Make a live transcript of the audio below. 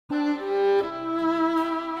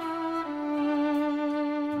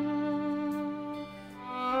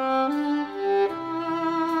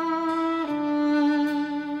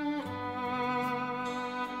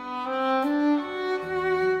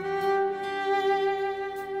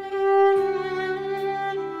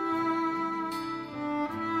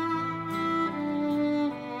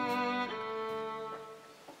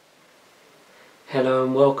Hello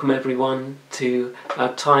and welcome everyone to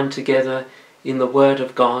our time together in the Word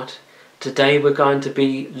of God. Today we're going to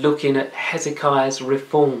be looking at Hezekiah's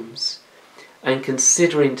reforms and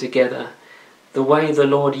considering together the way the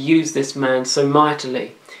Lord used this man so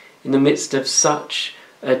mightily in the midst of such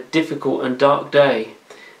a difficult and dark day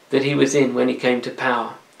that he was in when he came to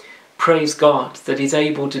power. Praise God that he's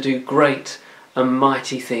able to do great and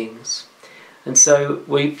mighty things. And so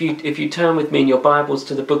if you turn with me in your Bibles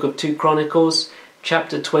to the book of 2 Chronicles,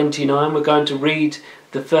 chapter 29, we're going to read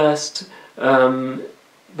the first 10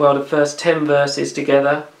 verses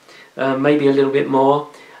together, maybe a little bit more,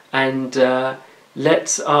 and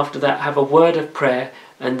let's after that have a word of prayer,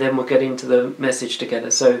 and then we'll get into the message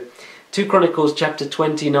together. So 2 Chronicles chapter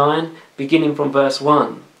 29, beginning from verse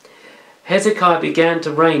 1. Hezekiah began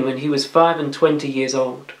to reign when he was 25 years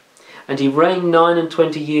old, and he reigned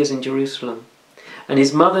 29 years in Jerusalem. And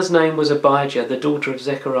his mother's name was Abijah, the daughter of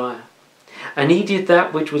Zechariah. And he did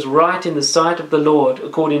that which was right in the sight of the Lord,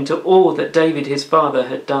 according to all that David his father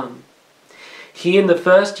had done. He, in the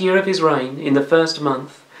first year of his reign, in the first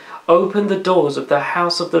month, opened the doors of the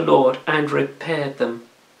house of the Lord and repaired them.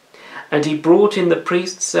 And he brought in the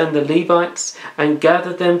priests and the Levites, and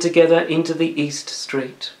gathered them together into the east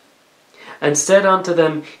street, and said unto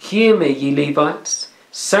them, Hear me, ye Levites,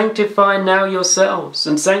 sanctify now yourselves,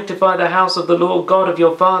 and sanctify the house of the Lord God of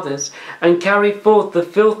your fathers, and carry forth the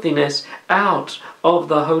filthiness out of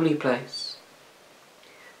the holy place.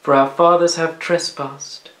 For our fathers have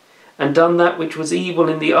trespassed, and done that which was evil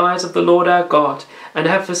in the eyes of the Lord our God, and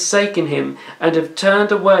have forsaken him, and have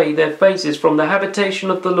turned away their faces from the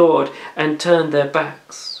habitation of the Lord, and turned their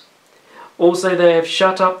backs. Also they have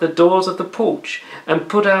shut up the doors of the porch, and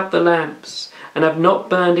put out the lamps, and have not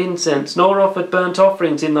burned incense, nor offered burnt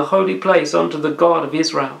offerings in the holy place unto the God of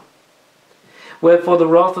Israel. Wherefore the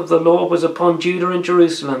wrath of the Lord was upon Judah and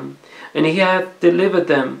Jerusalem, and he hath delivered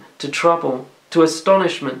them to trouble, to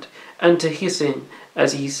astonishment, and to hissing,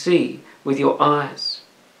 as ye see with your eyes.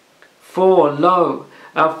 For, lo,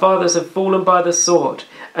 our fathers have fallen by the sword,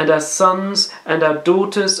 and our sons and our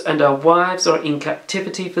daughters and our wives are in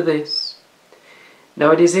captivity for this.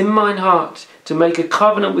 Now it is in mine heart to make a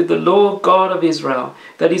covenant with the Lord God of Israel,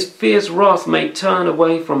 that his fierce wrath may turn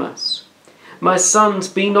away from us. My sons,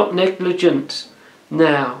 be not negligent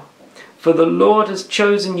now, for the Lord has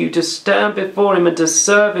chosen you to stand before him and to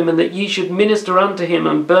serve him, and that ye should minister unto him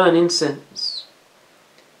and burn incense.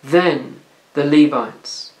 Then the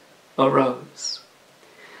Levites arose.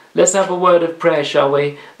 Let's have a word of prayer, shall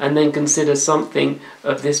we, and then consider something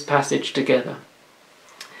of this passage together.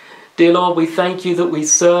 Dear Lord, we thank you that we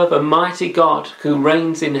serve a mighty God who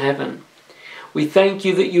reigns in heaven. We thank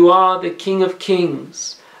you that you are the King of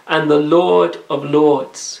kings and the Lord of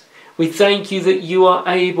lords. We thank you that you are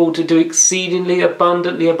able to do exceedingly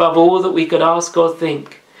abundantly above all that we could ask or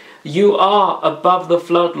think. You are above the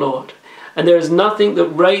flood, Lord, and there is nothing that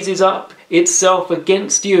raises up itself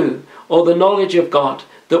against you or the knowledge of God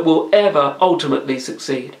that will ever ultimately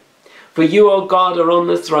succeed. For you, O God, are on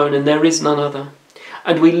the throne, and there is none other.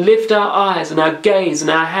 And we lift our eyes and our gaze and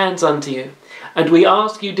our hands unto you. And we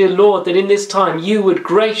ask you, dear Lord, that in this time you would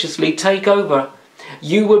graciously take over.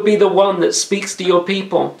 You would be the one that speaks to your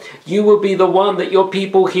people. You would be the one that your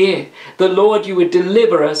people hear. That, Lord, you would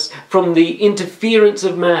deliver us from the interference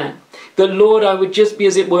of man. That, Lord, I would just be,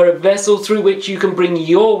 as it were, a vessel through which you can bring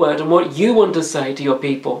your word and what you want to say to your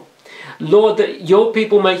people. Lord, that your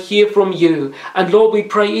people may hear from you. And Lord, we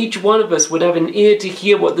pray each one of us would have an ear to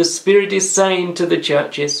hear what the Spirit is saying to the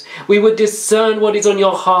churches. We would discern what is on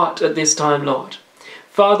your heart at this time, Lord.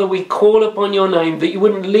 Father, we call upon your name that you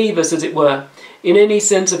wouldn't leave us, as it were, in any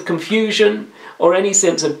sense of confusion or any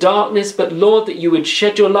sense of darkness, but Lord, that you would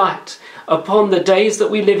shed your light upon the days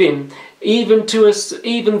that we live in, even to us,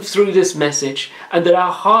 even through this message, and that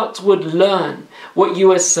our hearts would learn what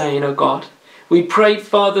you are saying, O God. We pray,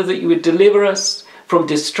 Father, that you would deliver us from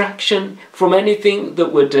distraction, from anything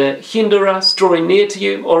that would hinder us drawing near to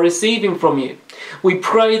you or receiving from you. We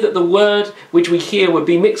pray that the word which we hear would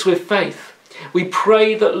be mixed with faith. We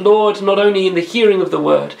pray that, Lord, not only in the hearing of the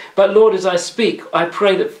word, but, Lord, as I speak, I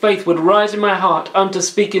pray that faith would rise in my heart unto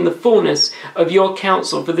speaking the fullness of your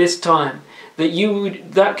counsel for this time,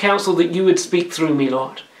 that counsel that you would speak through me,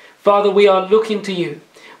 Lord. Father, we are looking to you.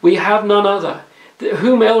 We have none other.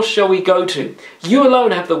 Whom else shall we go to? You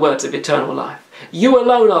alone have the words of eternal life. You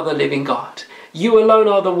alone are the living God. You alone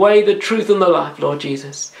are the way, the truth, and the life, Lord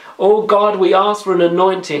Jesus. Oh God, we ask for an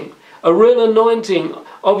anointing, a real anointing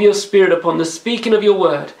of your Spirit upon the speaking of your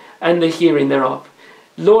word and the hearing thereof.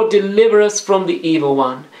 Lord, deliver us from the evil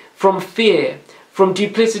one, from fear, from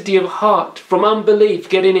duplicity of heart, from unbelief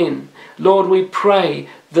getting in. Lord, we pray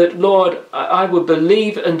that, Lord, I would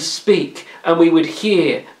believe and speak, and we would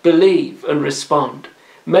hear, believe and respond.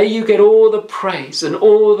 May you get all the praise and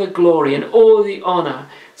all the glory and all the honour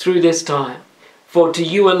through this time. For to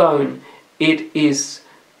you alone it is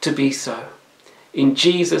to be so. In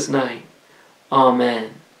Jesus' name,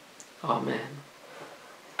 amen. Amen.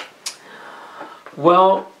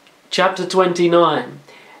 Well, chapter 29.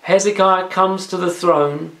 Hezekiah comes to the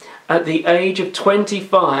throne at the age of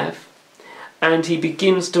 25, and he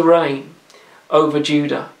begins to reign over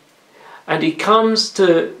Judah. And he comes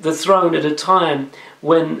to the throne at a time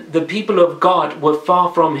when the people of God were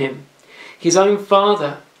far from him. His own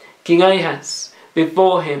father, King Ahaz,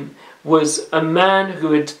 before him, was a man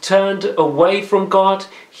who had turned away from God.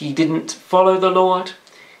 He didn't follow the Lord.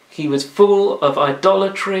 He was full of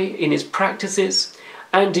idolatry in his practices,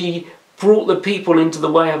 and he brought the people into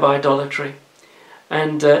the way of idolatry.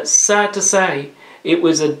 And sad to say, it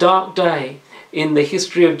was a dark day in the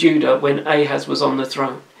history of Judah when Ahaz was on the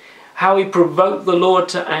throne. How he provoked the Lord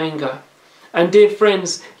to anger. And dear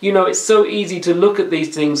friends, you know, it's so easy to look at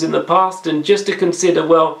these things in the past and just to consider,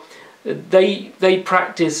 well, they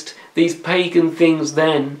practiced these pagan things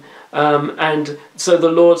then, and so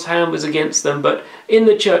the Lord's hand was against them. But in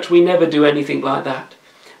the church, we never do anything like that.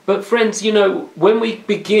 But friends, you know, when we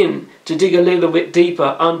begin to dig a little bit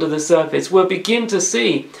deeper under the surface, we'll begin to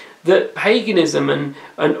see that paganism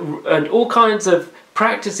and all kinds of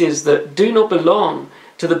practices that do not belong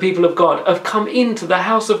to the people of God have come into the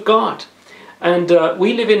house of God. And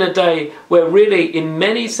we live in a day where really, in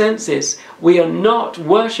many senses, we are not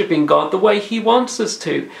worshipping God the way he wants us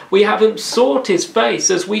to. We haven't sought his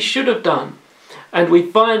face as we should have done. And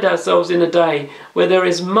we find ourselves in a day where there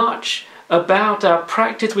is much about our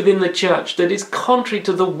practice within the church that is contrary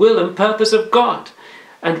to the will and purpose of God.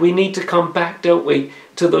 And we need to come back, don't we,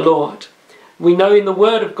 to the Lord. We know in the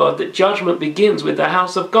Word of God that judgment begins with the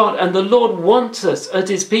house of God. And the Lord wants us as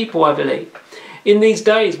his people, I believe, in these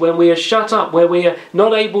days when we are shut up, where we are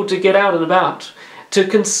not able to get out and about, to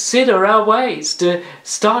consider our ways, to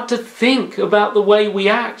start to think about the way we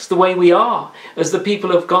act, the way we are as the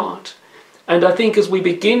people of God. And I think as we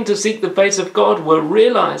begin to seek the face of God, we'll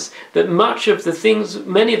realize that many of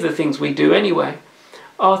the things we do anyway,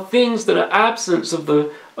 are things that are absence of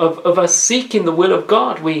us seeking the will of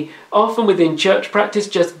God. We often within church practice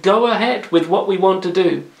just go ahead with what we want to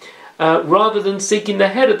do, rather than seeking the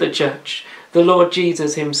head of the church, the Lord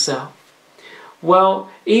Jesus himself. Well,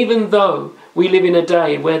 even though we live in a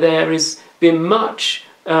day where there has been much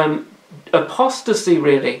apostasy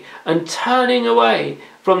really, and turning away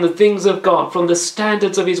from the things of God, from the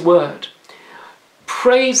standards of his word,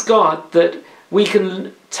 praise God that we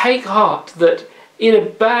can take heart that in a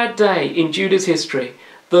bad day in Judah's history,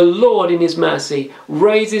 the Lord in his mercy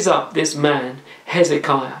raises up this man,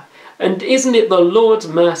 Hezekiah. And isn't it the Lord's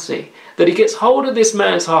mercy that he gets hold of this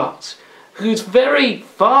man's heart, whose very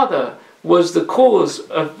father was the cause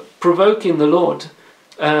of provoking the Lord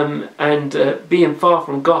and being far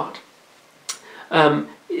from God.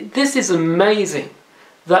 This is amazing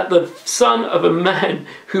that the son of a man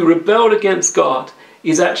who rebelled against God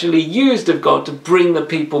is actually used of God to bring the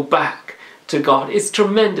people back to God. It's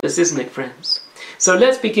tremendous, isn't it, friends? So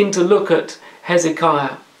let's begin to look at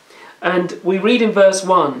Hezekiah. And we read in verse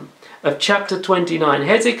 1 of chapter 29,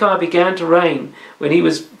 Hezekiah began to reign when he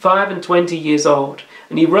was 25 years old,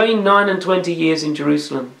 and he reigned 29 years in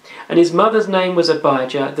Jerusalem. And his mother's name was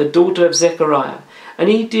Abijah, the daughter of Zechariah. And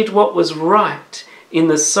he did what was right in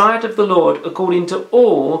the sight of the Lord, according to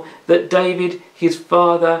all that David his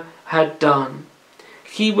father had done.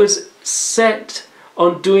 He was set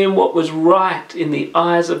on doing what was right in the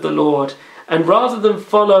eyes of the Lord. And rather than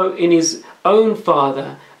follow in his own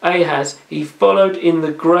father, Ahaz, he followed in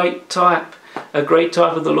a great type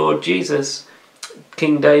of the Lord Jesus,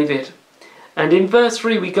 King David. And in verse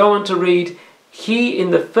 3 we go on to read, he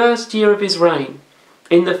in the first year of his reign,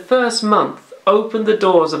 in the first month, opened the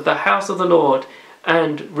doors of the house of the Lord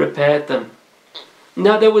and repaired them.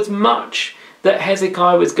 Now there was much that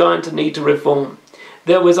Hezekiah was going to need to reform.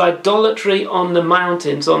 There was idolatry on the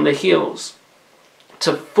mountains, on the hills,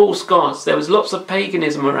 to false gods. There was lots of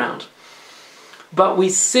paganism around. But we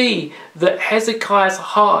see that Hezekiah's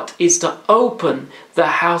heart is to open the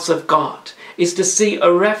house of God, is to see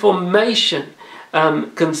a reformation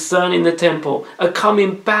concerning the temple, a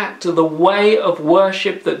coming back to the way of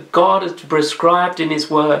worship that God has prescribed in his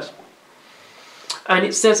word. And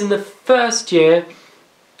it says in the first year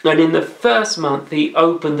and in the first month he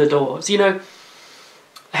opened the doors. You know,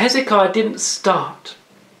 Hezekiah didn't start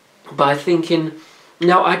by thinking,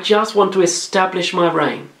 no, I just want to establish my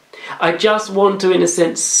reign. I just want to, in a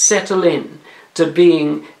sense, settle in to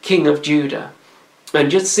being king of Judah. and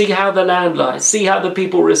just see how the land lies, see how the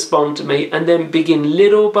people respond to me, and then begin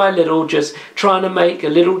little by little just trying to make a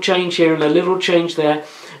little change here and a little change there.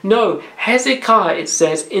 No, Hezekiah, it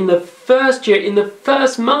says, in the first year, in the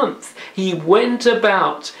first month, he went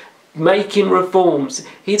about making reforms.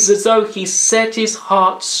 It's as though he set his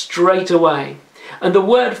heart straight away. And the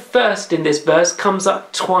word first in this verse comes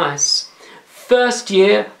up twice. First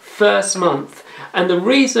year, first month. And the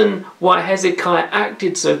reason why Hezekiah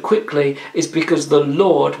acted so quickly is because the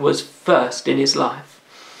Lord was first in his life.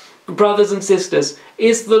 Brothers and sisters,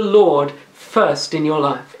 is the Lord first in your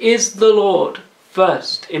life? Is the Lord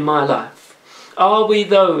first in my life? Are we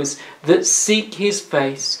those that seek his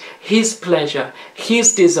face, his pleasure,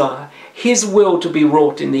 his desire, his will to be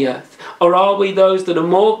wrought in the earth? Or are we those that are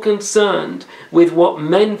more concerned with what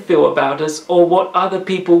men feel about us or what other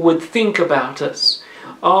people would think about us?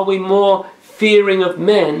 Are we more fearing of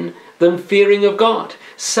men than fearing of God?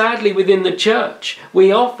 Sadly, within the church,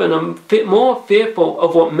 we often are more fearful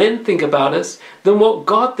of what men think about us than what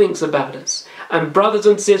God thinks about us. And brothers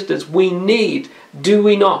and sisters, we need, do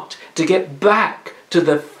we not, to get back to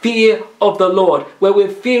the fear of the Lord, where we're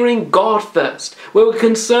fearing God first, where we're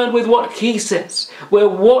concerned with what he says, where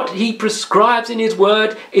what he prescribes in his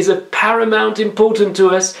word is of paramount importance to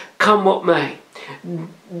us, come what may.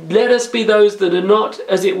 Let us be those that are not,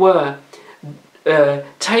 as it were,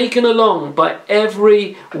 taken along by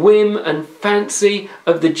every whim and fancy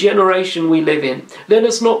of the generation we live in. Let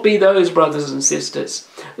us not be those, brothers and sisters,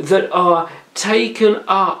 that are taken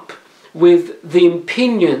up with the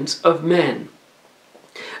opinions of men.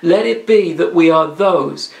 Let it be that we are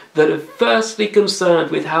those that are firstly concerned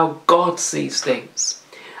with how God sees things.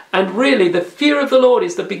 And really, the fear of the Lord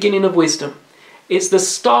is the beginning of wisdom. It's the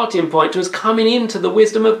starting point to us coming into the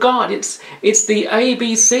wisdom of God. It's the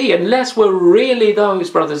ABC. Unless we're really those,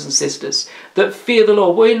 brothers and sisters, that fear the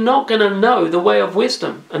Lord, we're not going to know the way of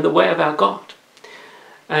wisdom and the way of our God.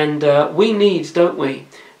 And we need, don't we,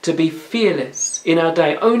 to be fearless in our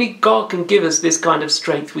day. Only God can give us this kind of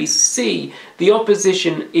strength. We see the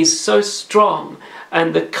opposition is so strong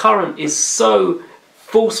and the current is so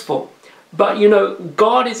forceful. But you know,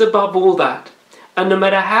 God is above all that. And no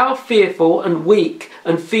matter how fearful and weak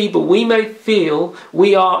and feeble we may feel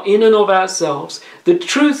we are in and of ourselves, the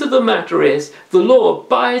truth of the matter is the Lord,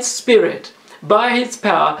 by his Spirit, by his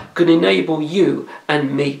power, can enable you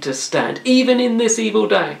and me to stand, even in this evil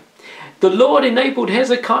day. The Lord enabled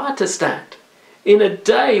Hezekiah to stand. In a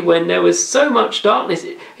day when there was so much darkness,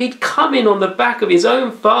 he'd come in on the back of his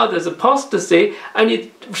own father's apostasy and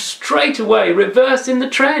he'd straight away reversing the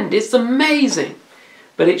trend. It's amazing.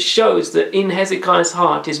 But it shows that in Hezekiah's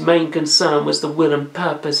heart, his main concern was the will and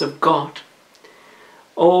purpose of God.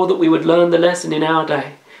 Oh, that we would learn the lesson in our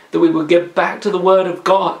day, that we would get back to the word of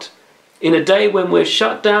God. In a day when we're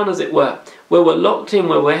shut down, as it were, where we're locked in,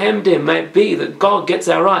 where we're hemmed in, may it be that God gets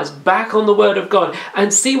our eyes back on the word of God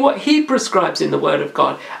and see what he prescribes in the word of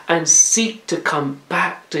God and seek to come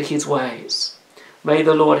back to his ways. May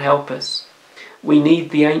the Lord help us. We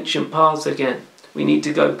need the ancient paths again. We need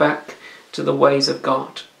to go back to the ways of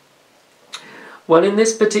God. Well, in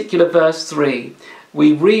this particular verse 3,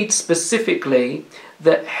 we read specifically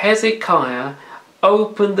that Hezekiah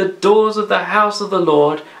opened the doors of the house of the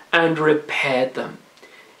Lord and repaired them.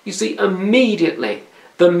 You see, immediately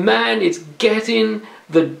the man is getting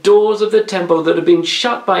the doors of the temple that have been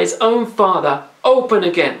shut by his own father open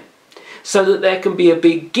again, so that there can be a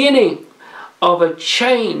beginning of a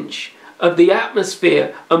change of the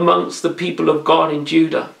atmosphere amongst the people of God in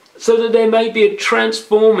Judah, so that there may be a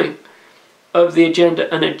transforming of the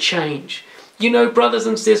agenda and a change. You know, brothers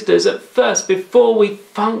and sisters, at first, before we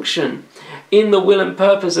function in the will and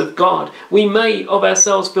purpose of God, we may of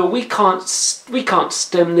ourselves feel we can't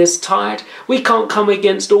stem this tide. We can't come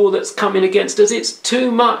against all that's coming against us. It's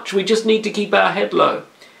too much. We just need to keep our head low.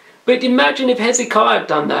 But imagine if Hezekiah had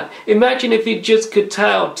done that. Imagine if he'd just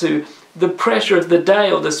curtailed to the pressure of the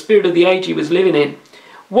day or the spirit of the age he was living in.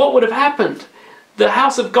 What would have happened? The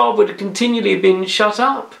house of God would have continually been shut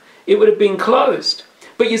up. It would have been closed.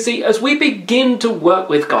 But you see, as we begin to work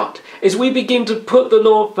with God, as we begin to put the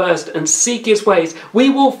Lord first and seek his ways,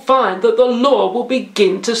 we will find that the Lord will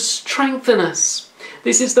begin to strengthen us.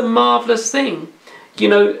 This is the marvelous thing. You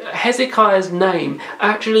know, Hezekiah's name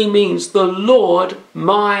actually means the Lord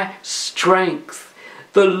my strength.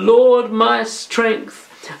 The Lord my strength.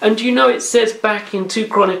 And you know, it says back in 2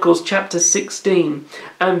 Chronicles chapter 16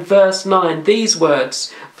 and verse 9, these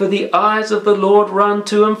words, "For the eyes of the Lord run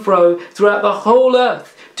to and fro throughout the whole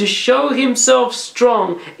earth, to show himself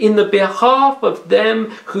strong in the behalf of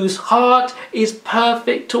them whose heart is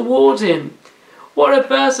perfect toward him." What a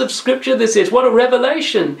verse of scripture this is. What a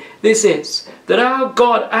revelation this is. That our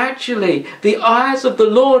God actually, the eyes of the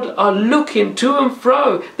Lord are looking to and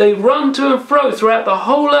fro. They run to and fro throughout the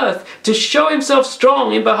whole earth to show himself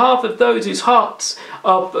strong in behalf of those whose heart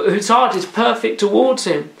is perfect towards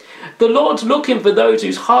him. The Lord's looking for those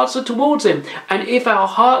whose hearts are towards him. And if our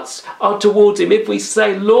hearts are towards him, if we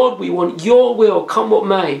say, Lord, we want your will, come what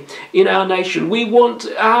may, in our nation. We want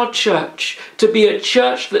our church to be a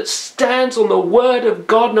church that stands on the word of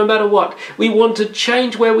God no matter what. We want to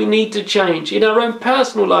change where we need to change, in our own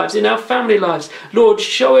personal lives, in our family lives. Lord,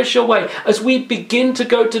 show us your way. As we begin to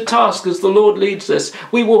go to task as the Lord leads us,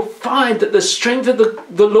 we will find that the strength of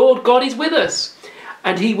the Lord God is with us.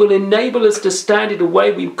 And he will enable us to stand in a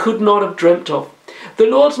way we could not have dreamt of. The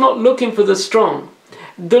Lord's not looking for the strong.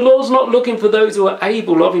 The Lord's not looking for those who are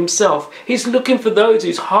able of himself. He's looking for those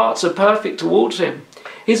whose hearts are perfect towards him.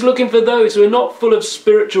 He's looking for those who are not full of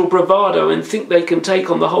spiritual bravado and think they can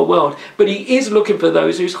take on the whole world. But he is looking for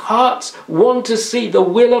those whose hearts want to see the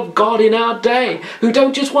will of God in our day. Who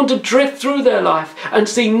don't just want to drift through their life and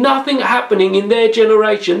see nothing happening in their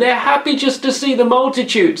generation. They're happy just to see the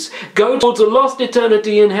multitudes go towards a lost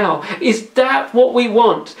eternity in hell. Is that what we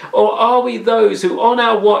want? Or are we those who on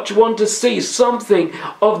our watch want to see something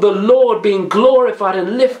of the Lord being glorified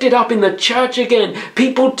and lifted up in the church again?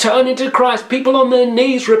 People turning to Christ. People on their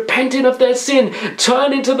knees repenting of their sin,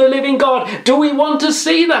 turning to the living God. Do we want to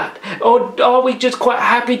see that? Or are we just quite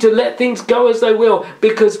happy to let things go as they will?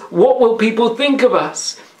 Because what will people think of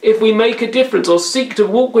us if we make a difference or seek to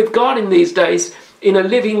walk with God in these days in a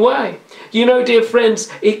living way? You know, dear friends,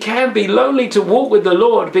 it can be lonely to walk with the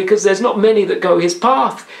Lord because there's not many that go his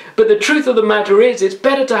path. But the truth of the matter is, it's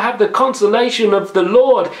better to have the consolation of the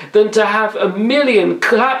Lord than to have a million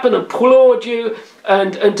clap and applaud you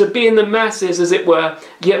and to be in the masses, as it were,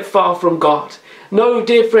 yet far from God. No,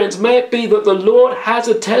 dear friends, may it be that the Lord has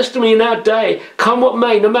a testimony in our day, come what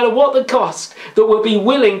may, no matter what the cost, that we'll be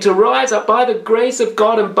willing to rise up by the grace of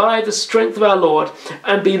God and by the strength of our Lord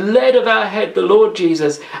and be led of our head, the Lord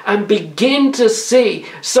Jesus, and begin to see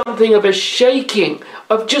something of a shaking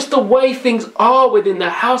of just the way things are within the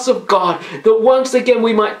house of God, that once again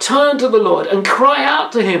we might turn to the Lord and cry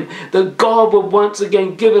out to him, that God will once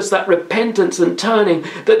again give us that repentance and turning,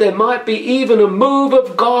 that there might be even a move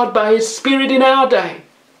of God by his Spirit in our day.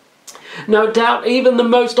 No doubt even the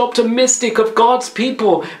most optimistic of God's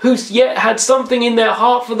people, who yet had something in their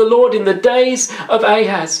heart for the Lord in the days of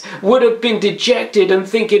Ahaz, would have been dejected and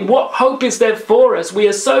thinking, what hope is there for us? We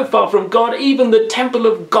are so far from God, even the temple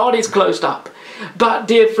of God is closed up. But,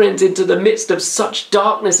 dear friends, into the midst of such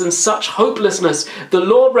darkness and such hopelessness, the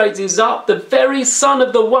Lord raises up the very son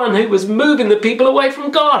of the one who was moving the people away from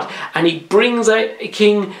God. And he brings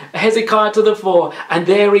King Hezekiah to the fore. And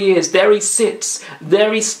there he is, there he sits,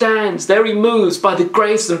 there he stands, there he moves by the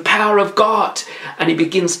grace and power of God. And he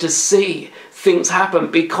begins to see things happen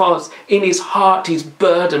because in his heart he's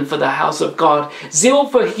burdened for the house of God. Zeal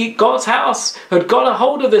for God's house had got a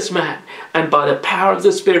hold of this man. And by the power of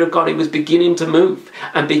the Spirit of God, he was beginning to move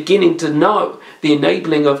and beginning to know the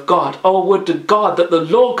enabling of God. Oh, would to God that the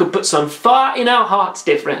Lord could put some fire in our hearts,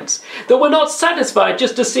 dear friends, that we're not satisfied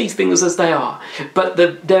just to see things as they are, but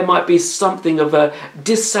that there might be something of a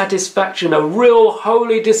dissatisfaction, a real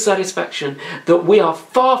holy dissatisfaction, that we are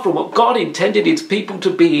far from what God intended his people to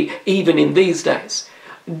be, even in these days.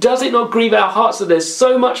 Does it not grieve our hearts that there's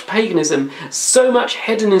so much paganism, so much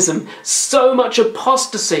hedonism, so much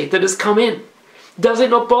apostasy that has come in? Does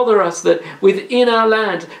it not bother us that within our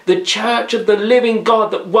land, the church of the living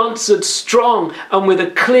God that once stood strong and with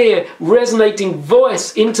a clear, resonating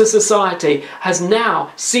voice into society has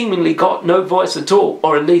now seemingly got no voice at all,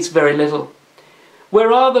 or at least very little?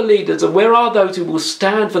 Where are the leaders and where are those who will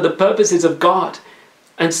stand for the purposes of God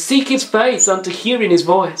and seek his face unto hearing his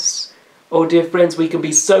voice? Oh, dear friends, we can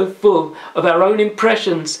be so full of our own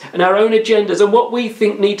impressions and our own agendas and what we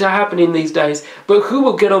think need to happen in these days. But who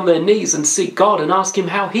will get on their knees and seek God and ask him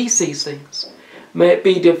how he sees things? May it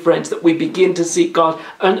be, dear friends, that we begin to seek God.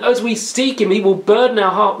 And as we seek him, he will burden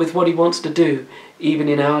our heart with what he wants to do, even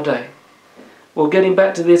in our day. Well, getting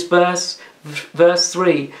back to this verse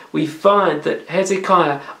 3, we find that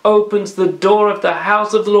Hezekiah opens the door of the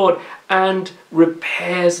house of the Lord and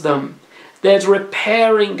repairs them. There's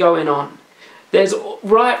repairing going on. There's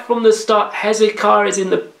right from the start, Hezekiah has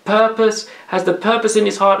the purpose in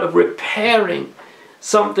his heart of repairing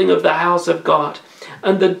something of the house of God.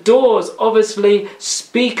 And the doors obviously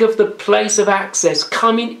speak of the place of access,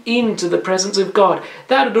 coming into the presence of God.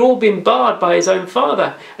 That had all been barred by his own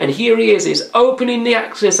father. And here he is opening the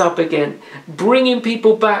access up again, bringing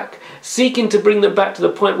people back, seeking to bring them back to the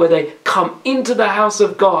point where they come into the house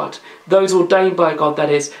of God those ordained by God, that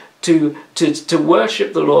is, to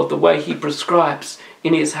worship the Lord the way he prescribes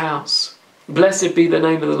in his house. Blessed be the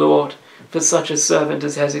name of the Lord for such a servant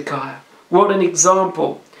as Hezekiah. What an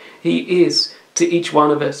example he is to each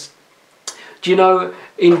one of us. Do you know,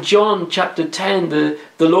 in John chapter 10, the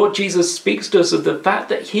Lord Jesus speaks to us of the fact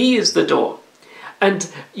that he is the door.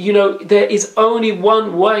 And, you know, there is only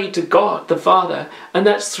one way to God the Father, and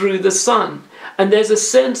that's through the Son. And there's a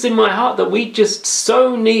sense in my heart that we just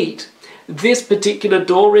so need this particular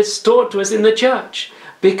door restored to us in the church,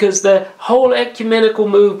 because the whole ecumenical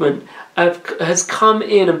movement has come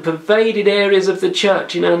in and pervaded areas of the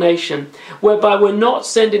church in our nation, whereby we're not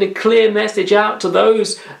sending a clear message out to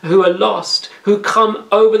those who are lost, who come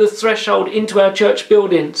over the threshold into our church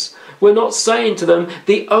buildings. We're not saying to them,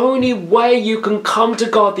 the only way you can come to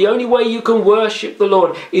God, the only way you can worship the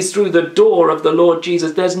Lord is through the door of the Lord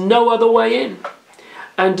Jesus. There's no other way in.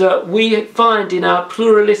 And we find in our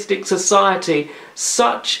pluralistic society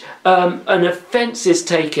such an offence is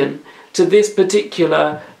taken to this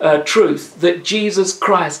particular truth that Jesus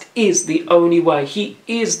Christ is the only way. He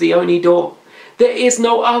is the only door. There is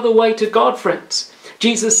no other way to God, friends.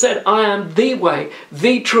 Jesus said, I am the way,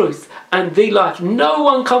 the truth, and the life. No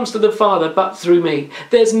one comes to the Father but through me.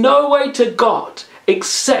 There's no way to God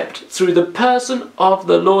except through the person of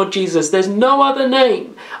the Lord Jesus. There's no other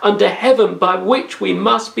name under heaven by which we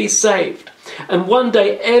must be saved. And one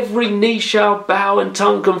day every knee shall bow and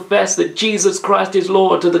tongue confess that Jesus Christ is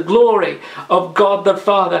Lord, to the glory of God the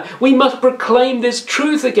Father. We must proclaim this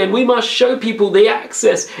truth again. We must show people the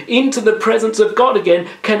access into the presence of God again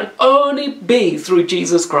can only be through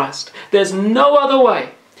Jesus Christ. There's no other way.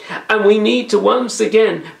 And we need to once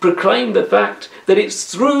again proclaim the fact that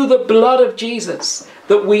it's through the blood of Jesus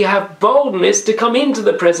that we have boldness to come into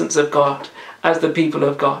the presence of God as the people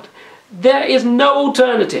of God. There is no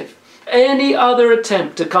alternative. Any other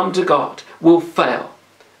attempt to come to God will fail.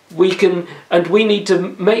 We need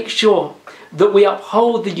to make sure that we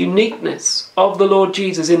uphold the uniqueness of the Lord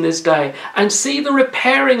Jesus in this day and see the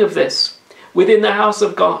repairing of this within the house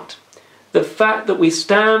of God. The fact that we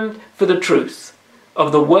stand for the truth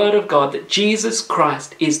of the Word of God, that Jesus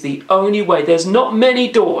Christ is the only way. There's not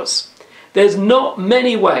many doors. There's not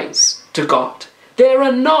many ways to God. There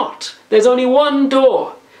are not. There's only one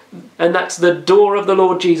door. And that's the door of the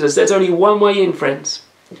Lord Jesus. There's only one way in, friends.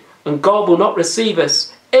 And God will not receive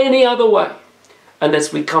us any other way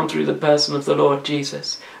unless we come through the person of the Lord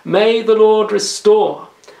Jesus. May the Lord restore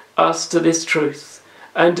us to this truth.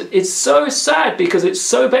 And it's so sad because it's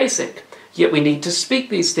so basic. Yet we need to speak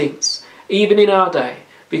these things, even in our day,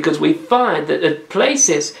 because we find that at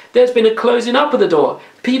places there's been a closing up of the door.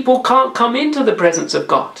 People can't come into the presence of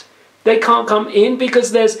God. They can't come in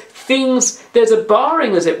because there's a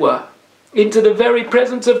barring, as it were, into the very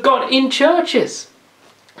presence of God in churches.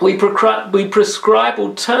 We prescribe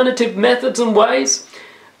alternative methods and ways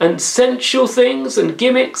and sensual things and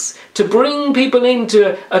gimmicks to bring people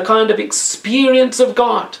into a kind of experience of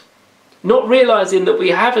God, not realizing that we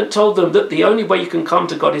haven't told them that the only way you can come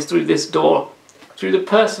to God is through this door, through the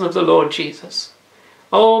person of the Lord Jesus.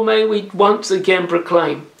 Oh, may we once again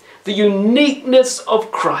proclaim the uniqueness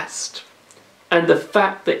of Christ and the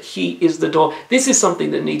fact that he is the door. This is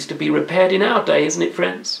something that needs to be repaired in our day, isn't it,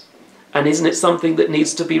 friends? And isn't it something that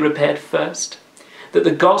needs to be repaired first? That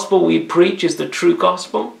the gospel we preach is the true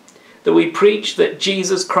gospel. That we preach that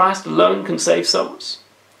Jesus Christ alone can save souls.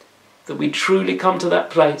 That we truly come to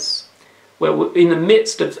that place where we're in the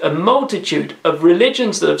midst of a multitude of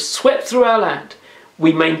religions that have swept through our land,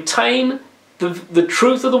 we maintain the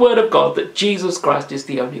truth of the Word of God, that Jesus Christ is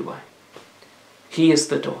the only way. He is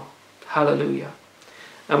the door. Hallelujah.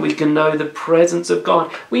 And we can know the presence of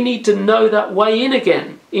God. We need to know that way in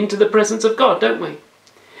again, into the presence of God, don't we?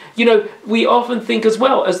 You know, we often think as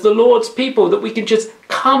well, as the Lord's people, that we can just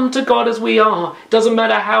come to God as we are. Doesn't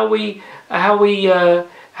matter how we've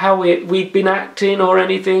been acting or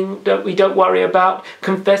anything. We don't worry about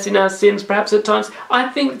confessing our sins perhaps at times. I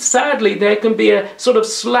think sadly there can be a sort of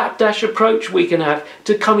slapdash approach we can have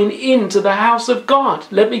to coming into the house of God.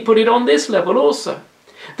 Let me put it on this level also.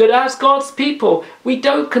 That as God's people, we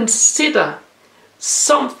don't consider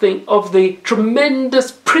something of the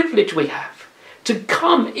tremendous privilege we have to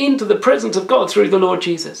come into the presence of God through the Lord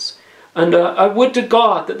Jesus. And I would to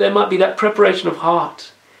God that there might be that preparation of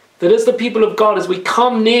heart, that as the people of God, as we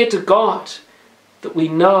come near to God, that we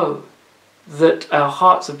know that our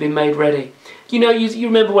hearts have been made ready. You know, you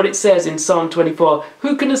remember what it says in Psalm 24,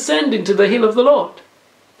 who can ascend into the hill of the Lord?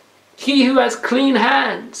 He who has clean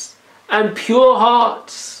hands and pure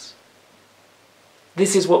hearts.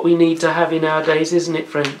 This is what we need to have in our days, isn't it,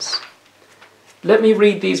 friends? Let me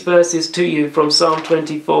read these verses to you from Psalm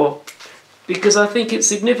 24. because I think it's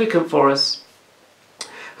significant for us.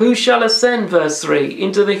 Who shall ascend, verse 3,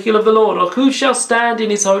 into the hill of the Lord, or who shall stand in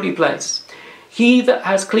his holy place? He that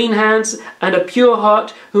has clean hands and a pure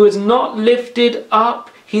heart, who has not lifted up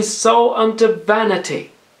his soul unto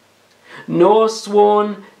vanity, nor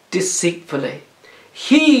sworn deceitfully.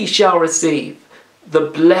 He shall receive the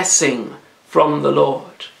blessing from the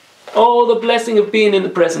Lord. Oh, the blessing of being in the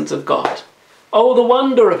presence of God. Oh, the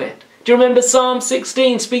wonder of it. Do you remember Psalm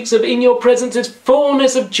 16 speaks of in your presence is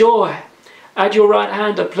fullness of joy. At your right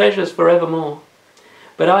hand are pleasures forevermore.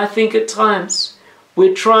 But I think at times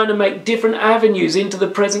we're trying to make different avenues into the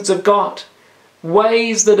presence of God.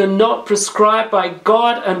 Ways that are not prescribed by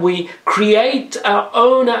God, and we create our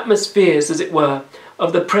own atmospheres, as it were,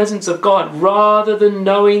 of the presence of God, rather than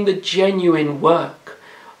knowing the genuine work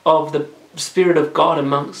of the Spirit of God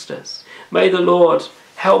amongst us. May the Lord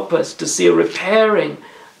help us to see a repairing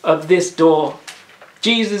of this door.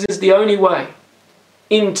 Jesus is the only way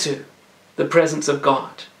into the presence of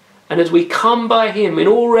God. And as we come by him in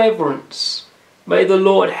all reverence, may the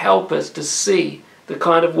Lord help us to see the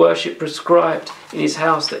kind of worship prescribed in his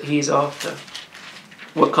house that he's after.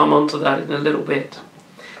 We'll come on to that in a little bit.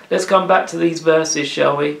 Let's come back to these verses,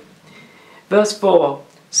 shall we? Verse 4,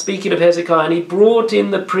 speaking of Hezekiah, and he brought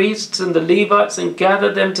in the priests and the Levites and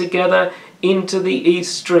gathered them together into the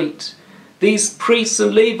east street. These priests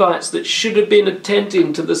and Levites that should have been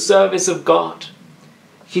attending to the service of God.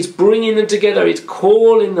 He's bringing them together. He's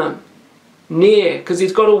calling them near because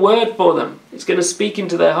he's got a word for them. He's going to speak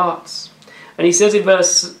into their hearts. And he says in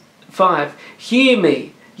verse 5, hear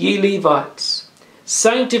me, ye Levites,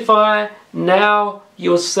 sanctify now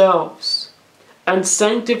yourselves, and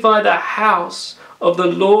sanctify the house of the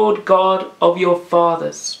Lord God of your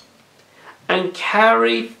fathers, and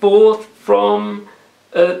carry forth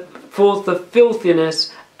the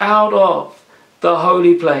filthiness out of the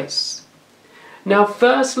holy place. Now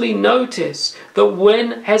firstly notice that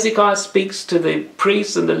when Hezekiah speaks to the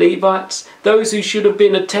priests and the Levites, those who should have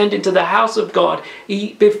been attending to the house of God,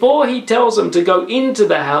 before he tells them to go into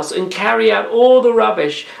the house and carry out all the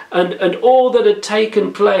rubbish and all that had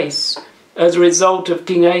taken place as a result of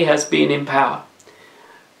King Ahaz being in power,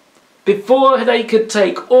 before they could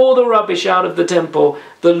take all the rubbish out of the temple,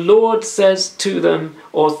 the Lord says to them,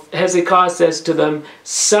 or Hezekiah says to them,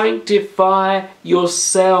 sanctify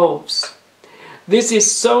yourselves. This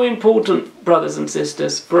is so important, brothers and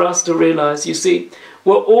sisters, for us to realize. You see,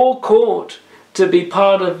 we're all called to be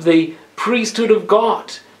part of the priesthood of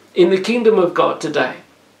God in the kingdom of God today.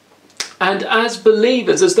 And as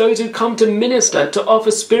believers, as those who come to minister, to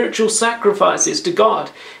offer spiritual sacrifices to God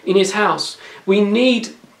in his house, we need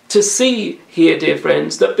to see here, dear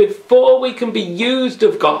friends, that before we can be used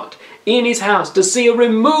of God in his house, to see a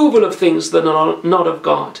removal of things that are not of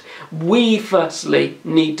God, we firstly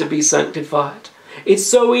need to be sanctified. It's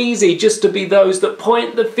so easy just to be those that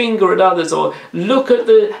point the finger at others, or look at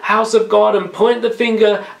the house of God and point the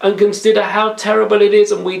finger and consider how terrible it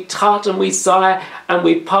is, and we tut and we sigh and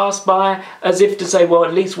we pass by as if to say, well,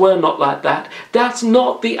 at least we're not like that. That's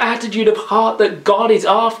not the attitude of heart that God is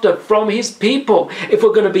after from his people. If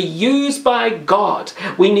we're going to be used by God,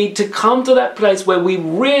 we need to come to that place where we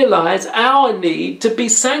realize our need to be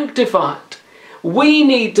sanctified. We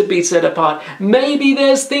need to be set apart. Maybe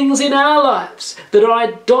there's things in our lives that are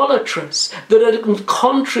idolatrous, that are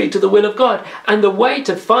contrary to the will of God. And the way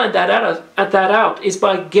to find that out is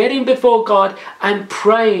by getting before God and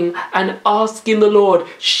praying and asking the Lord,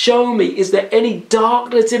 show me, is there any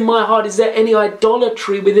darkness in my heart? Is there any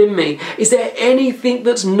idolatry within me? Is there anything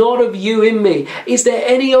that's not of you in me? Is there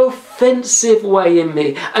any offensive way in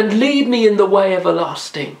me? And lead me in the way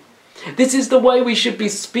everlasting. This is the way we should be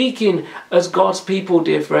speaking as God's people,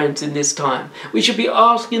 dear friends, in this time. We should be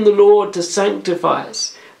asking the Lord to sanctify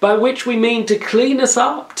us, by which we mean to clean us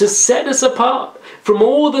up, to set us apart from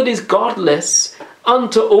all that is godless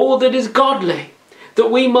unto all that is godly, that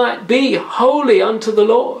we might be holy unto the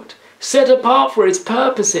Lord, set apart for his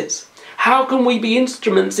purposes. How can we be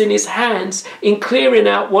instruments in his hands in clearing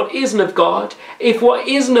out what isn't of God, if what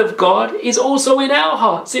isn't of God is also in our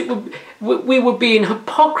hearts? We would be in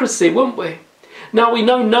hypocrisy, wouldn't we? Now, we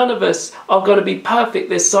know none of us are going to be perfect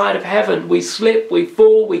this side of heaven. We slip, we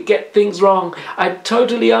fall, we get things wrong. I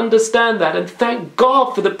totally understand that, and thank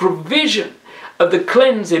God for the provision of the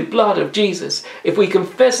cleansing blood of Jesus. If we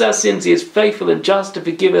confess our sins, he is faithful and just to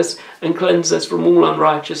forgive us and cleanse us from all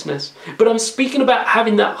unrighteousness. But I'm speaking about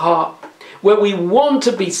having that heart where we want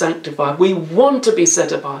to be sanctified, we want to be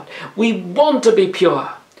set apart, we want to be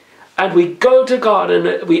pure. And we go to God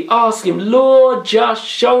and we ask him, Lord, just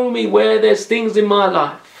show me where there's things in my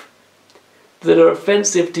life that are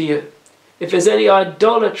offensive to you. If there's any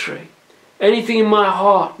idolatry, Anything in my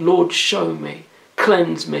heart, Lord, show me,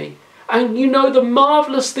 cleanse me. And you know, the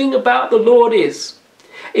marvelous thing about the Lord is,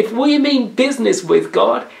 if we mean business with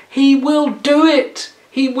God, he will do it.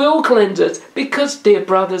 He will cleanse us. Because, dear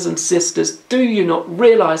brothers and sisters, do you not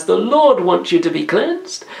realize the Lord wants you to be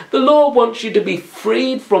cleansed? The Lord wants you to be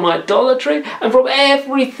freed from idolatry and from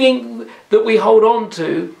everything that we hold on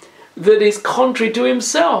to that is contrary to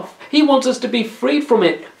himself. He wants us to be freed from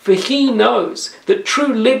it, for he knows that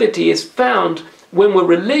true liberty is found when we're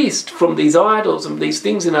released from these idols and these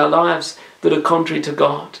things in our lives that are contrary to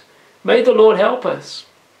God. May the Lord help us.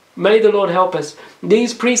 May the Lord help us.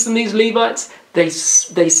 These priests and these Levites, they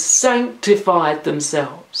sanctified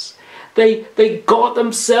themselves. They got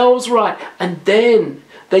themselves right. And then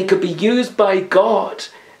they could be used by God,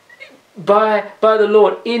 by the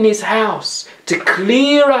Lord in his house to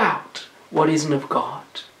clear out what isn't of God.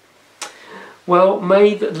 Well,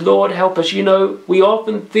 may the Lord help us. You know, we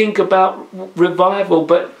often think about revival,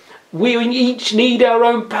 but we each need our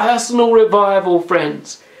own personal revival,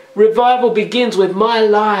 friends. Revival begins with my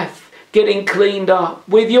life getting cleaned up,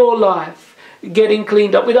 with your life getting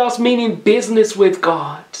cleaned up, with us meaning business with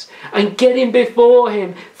God and getting before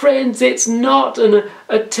him. Friends, it's not a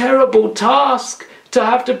terrible task to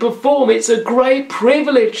have to perform. It's a great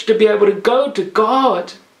privilege to be able to go to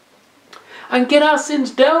God and get our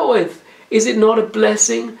sins dealt with. Is it not a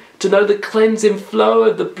blessing to know the cleansing flow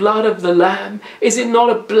of the blood of the Lamb? Is it not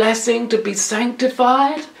a blessing to be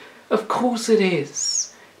sanctified? Of course it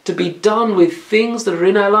is. To be done with things that are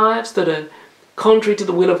in our lives that are contrary to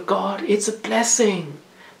the will of God. It's a blessing.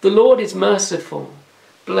 The Lord is merciful.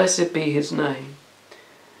 Blessed be his name.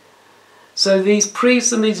 So these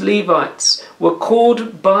priests and these Levites were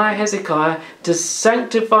called by Hezekiah to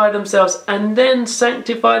sanctify themselves and then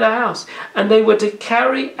sanctify the house. And they were to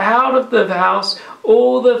carry out of the house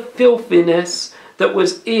all the filthiness that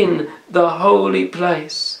was in the holy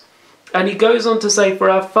place. And he goes on to say, for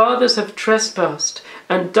our fathers have trespassed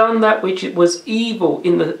and done that which was evil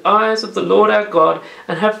in the eyes of the Lord our God,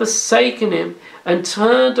 and have forsaken him, and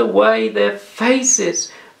turned away their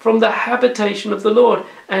faces from the habitation of the Lord,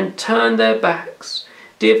 and turned their backs.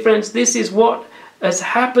 Dear friends, this is what has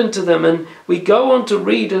happened to them, and we go on to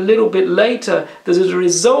read a little bit later that as a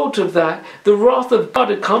result of that, the wrath of God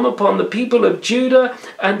had come upon the people of Judah,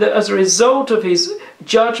 and that as a result of his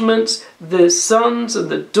judgments, the sons and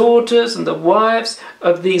the daughters and the wives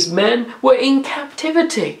of these men were in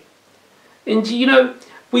captivity. And you know,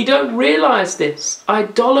 we don't realize this.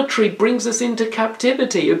 Idolatry brings us into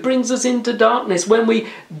captivity. It brings us into darkness. When we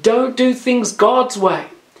don't do things God's way,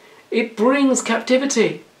 it brings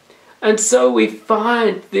captivity. And so we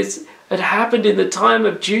find this had happened in the time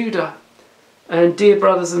of Judah. And dear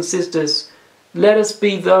brothers and sisters, let us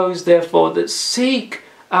be those, therefore, that seek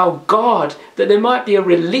our God, that there might be a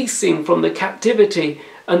releasing from the captivity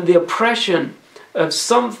and the oppression of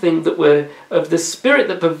something of the spirit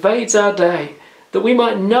that pervades our day, that we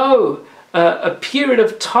might know a period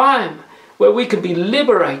of time where we can be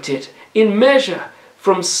liberated in measure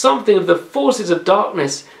from something of the forces of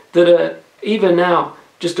darkness that are even now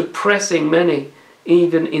just oppressing many,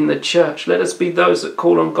 even in the church. Let us be those that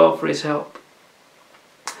call on God for his help.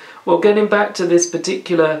 Well, getting back to this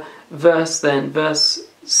particular verse then, verse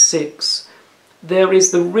 6, there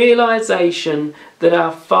is the realization that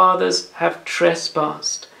our fathers have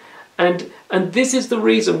trespassed. And this is the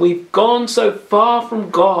reason we've gone so far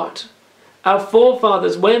from God. Our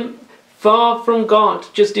forefathers went far from God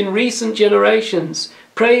just in recent generations.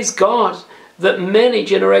 Praise God that many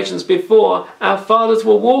generations before, our fathers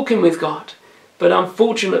were walking with God. But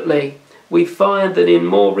unfortunately, we find that in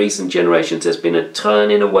more recent generations there's been a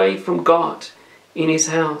turning away from God in his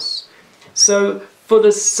house. So for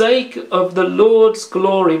the sake of the Lord's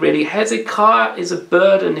glory, really, Hezekiah is a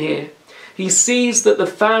burden here. He sees that the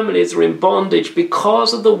families are in bondage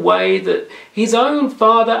because of the way that his own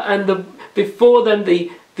father and before them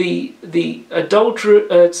the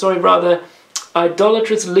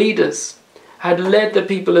idolatrous leaders had led the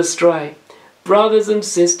people astray. Brothers and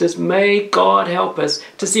sisters, may God help us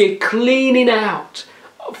to see a cleaning out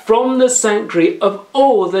from the sanctuary of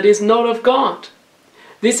all that is not of God.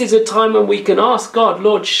 This is a time when we can ask God,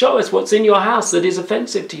 Lord, show us what's in your house that is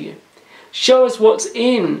offensive to you. Show us what's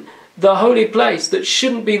in the holy place that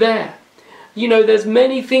shouldn't be there. You know, there's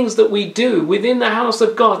many things that we do within the house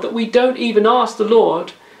of God that we don't even ask the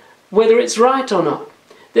Lord whether it's right or not.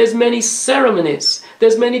 There's many ceremonies.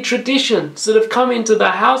 There's many traditions that have come into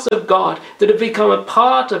the house of God that have become a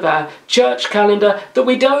part of our church calendar that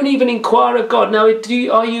we don't even inquire of God. Now,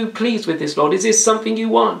 are you pleased with this, Lord? Is this something you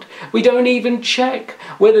want? We don't even check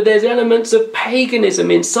whether there's elements of paganism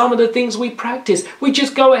in some of the things we practice. We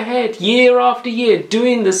just go ahead year after year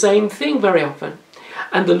doing the same thing very often.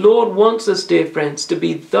 And the Lord wants us, dear friends, to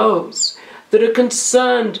be those that are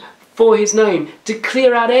concerned for his name, to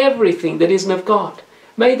clear out everything that isn't of God.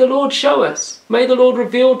 May the Lord show us, may the Lord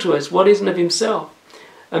reveal to us what isn't of himself.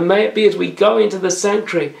 And may it be as we go into the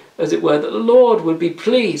sanctuary, as it were, that the Lord would be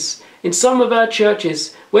pleased in some of our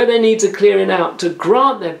churches where there needs a clearing out, to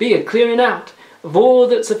grant there be a clearing out of all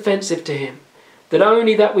that's offensive to him, that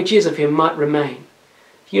only that which is of him might remain.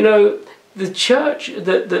 You know, the church,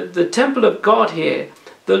 the temple of God here,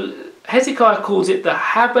 Hezekiah calls it the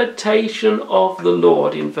habitation of the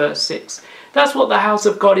Lord in verse 6. That's what the house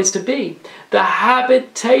of God is to be. The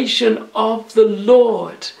habitation of the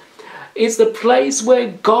Lord. It's the place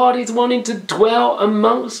where God is wanting to dwell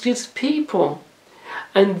amongst his people.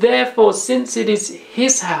 And therefore, since it is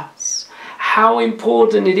his house, how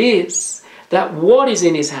important it is that what is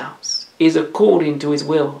in his house is according to his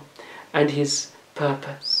will and his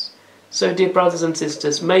purpose. So, dear brothers and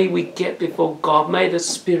sisters, may we get before God. May the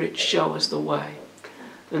Spirit show us the way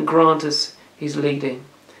and grant us his leading.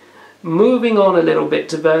 Moving on a little bit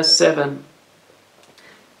to verse 7.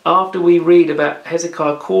 After we read about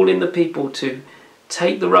Hezekiah calling the people to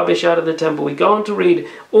take the rubbish out of the temple, we go on to read,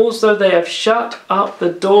 also they have shut up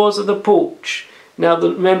the doors of the porch. Now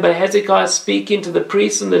remember, Hezekiah speaking to the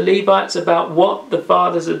priests and the Levites about what the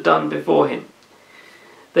fathers had done before him.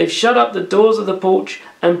 They've shut up the doors of the porch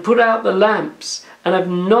and put out the lamps, and have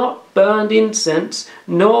not burned incense,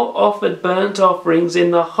 nor offered burnt offerings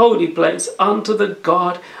in the holy place unto the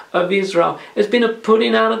God of Israel. There's been a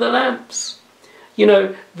putting out of the lamps. You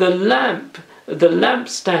know, the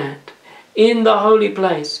lampstand in the holy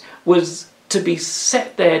place was to be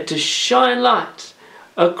set there to shine light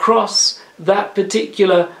across that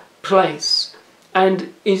particular place.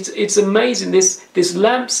 And it's amazing, this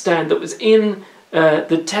lampstand that was in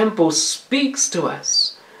the temple speaks to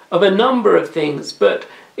us of a number of things, but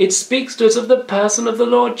it speaks to us of the person of the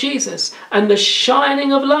Lord Jesus and the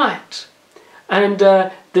shining of light and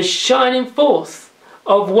the shining forth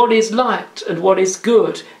of what is light and what is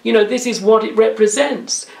good. You know, this is what it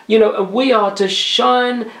represents. You know, and we are to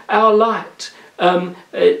shine our light. A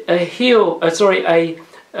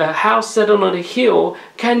house set on a hill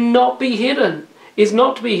cannot be hidden. Is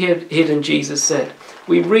not to be hidden, Jesus said.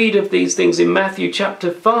 We read of these things in Matthew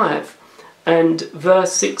chapter 5 and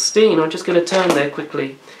verse 16. I'm just going to turn there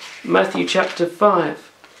quickly. Matthew chapter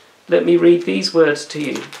 5. Let me read these words to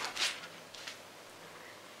you.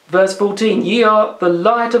 Verse 14. Ye are the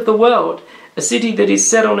light of the world. A city that is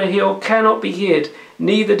set on a hill cannot be hid.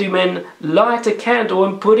 Neither do men light a candle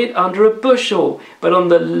and put it under a bushel, but on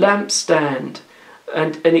the lampstand.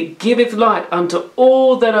 And it giveth light unto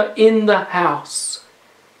all that are in the house.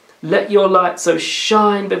 Let your light so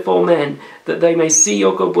shine before men that they may see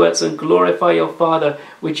your good works and glorify your Father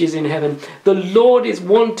which is in heaven. The Lord is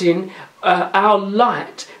wanting our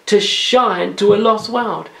light to shine to a lost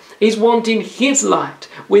world. He's wanting his light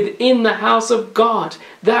within the house of God,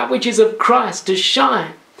 that which is of Christ, to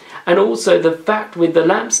shine. And also the fact with the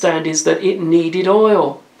lampstand is that it needed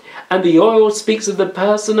oil. And the oil speaks of the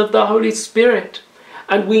person of the Holy Spirit.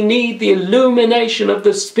 And we need the illumination of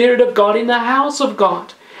the Spirit of God in the house of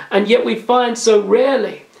God. And yet we find so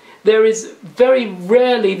rarely, there is very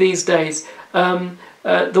rarely these days,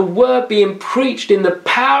 the word being preached in the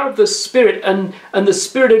power of the Spirit and the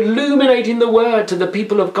Spirit illuminating the word to the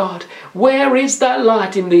people of God. Where is that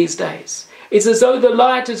light in these days? It's as though the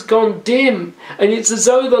light has gone dim, and it's as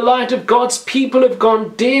though the light of God's people have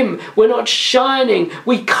gone dim. We're not shining.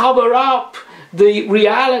 We cover up the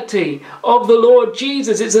reality of the Lord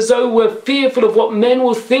Jesus. It's as though we're fearful of what men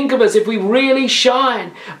will think of us if we really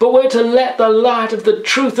shine. But we're to let the light of the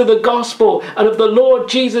truth of the gospel and of the Lord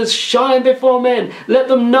Jesus shine before men. Let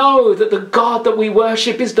them know that the God that we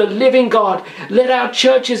worship is the living God. Let our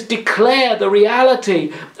churches declare the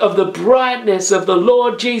reality of the brightness of the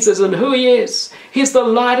Lord Jesus and who he is. He's the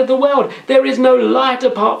light of the world. There is no light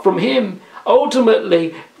apart from him.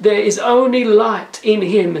 Ultimately, there is only light in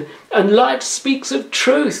him, and light speaks of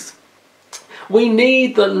truth. We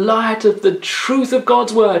need the light of the truth of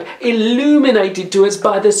God's word illuminated to us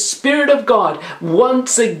by the Spirit of God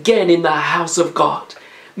once again in the house of God.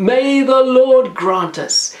 May the Lord grant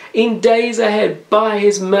us in days ahead by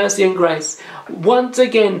his mercy and grace, once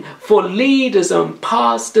again, for leaders and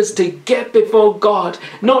pastors to get before God,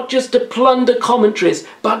 not just to plunder commentaries,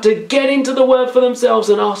 but to get into the word for themselves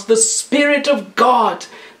and ask the Spirit of God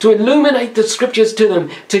to illuminate the scriptures to them,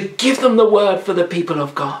 to give them the word for the people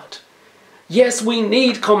of God. Yes, we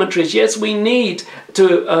need commentaries. Yes, we need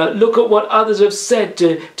to look at what others have said,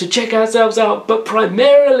 to check ourselves out. But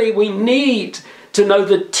primarily we need to know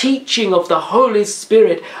the teaching of the Holy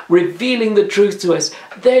Spirit revealing the truth to us.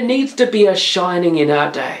 There needs to be a shining in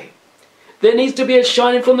our day. There needs to be a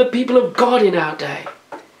shining from the people of God in our day.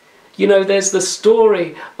 You know, there's the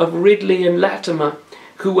story of Ridley and Latimer,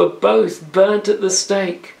 who were both burnt at the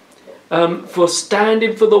stake for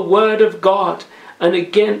standing for the word of God and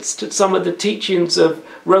against some of the teachings of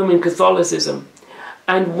Roman Catholicism.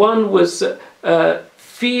 And one was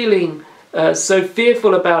feeling so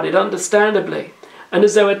fearful about it, understandably. And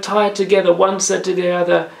as they were tied together, one said to the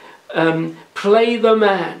other, "Play the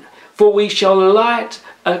man, for we shall light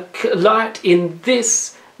a light in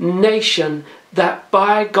this nation that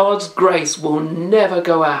by God's grace will never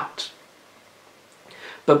go out."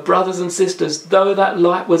 But brothers and sisters, though that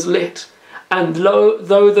light was lit, and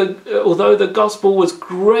although the gospel was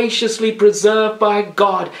graciously preserved by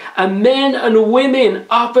God, and men and women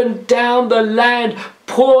up and down the land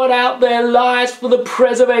poured out their lives for the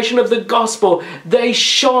preservation of the gospel, they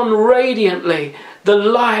shone radiantly, the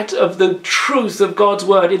light of the truth of God's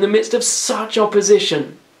word in the midst of such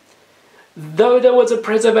opposition. Though there was a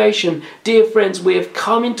preservation, dear friends, we have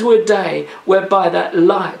come into a day whereby that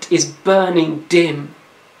light is burning dim.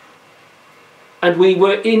 And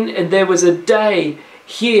there was a day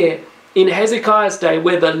here in Hezekiah's day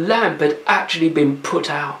where the lamp had actually been put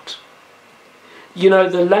out. You know,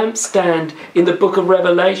 the lampstand in the book of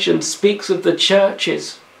Revelation speaks of the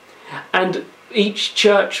churches, and each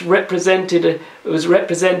church was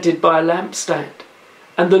represented by a lampstand.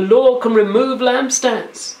 And the Lord can remove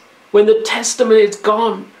lampstands when the testimony is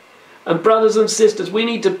gone. And brothers and sisters, we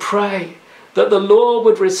need to pray that the Lord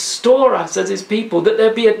would restore us as his people, that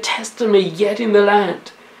there be a testimony yet in the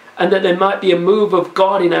land, and that there might be a move of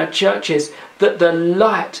God in our churches, that the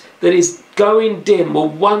light that is going dim will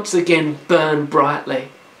once again burn brightly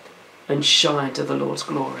and shine to the Lord's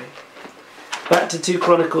glory. Back to 2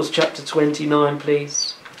 Chronicles chapter 29,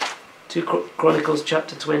 please. 2 Chronicles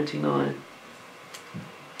chapter 29.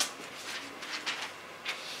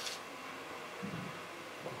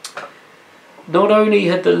 Not only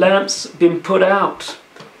had the lamps been put out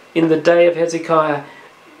in the day of Hezekiah,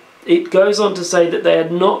 it goes on to say that they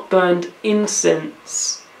had not burned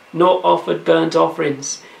incense nor offered burnt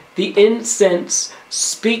offerings. The incense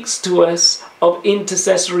speaks to us of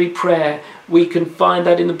intercessory prayer. We can find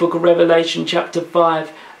that in the book of Revelation chapter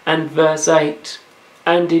 5 and verse 8.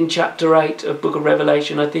 And in chapter 8 of book of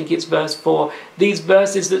Revelation, I think it's verse 4. These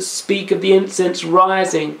verses that speak of the incense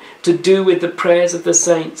rising to do with the prayers of the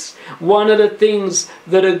saints. One of the things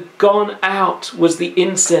that had gone out was the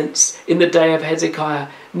incense in the day of Hezekiah.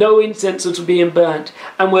 No incense was being burnt.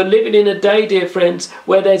 And we're living in a day, dear friends,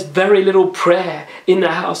 where there's very little prayer in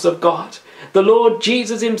the house of God. The Lord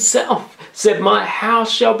Jesus himself said, "My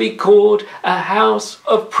house shall be called a house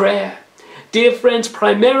of prayer." Dear friends,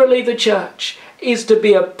 primarily the church is to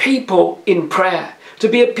be a people in prayer, to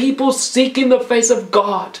be a people seeking the face of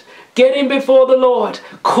God, getting before the Lord,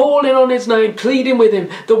 calling on his name, pleading with him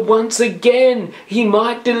that once again he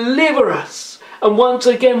might deliver us, and once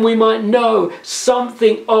again we might know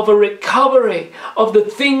something of a recovery of the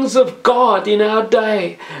things of God in our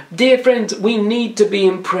day. Dear friends, we need to be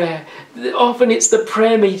in prayer. Often it's the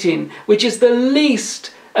prayer meeting, which is the least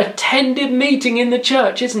attended meeting in the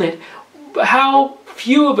church, isn't it? How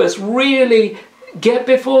few of us really get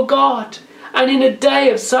before God. And in a day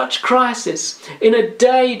of such crisis, in a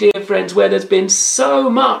day, dear friends, where there's been so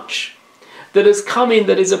much that has come in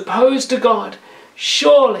that is opposed to God,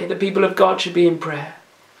 surely the people of God should be in prayer.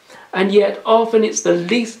 And yet often it's the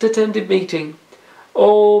least attended meeting.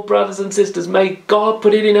 Oh, brothers and sisters, may God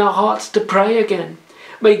put it in our hearts to pray again.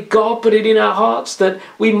 May God put it in our hearts that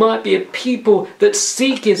we might be a people that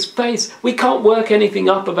seek his face. We can't work anything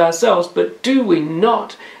up of ourselves, but do we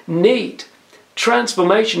not need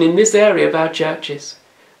transformation in this area of our churches?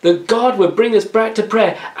 That God would bring us back to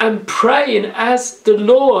prayer and praying as the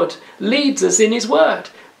Lord leads us in his word.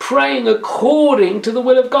 Praying according to the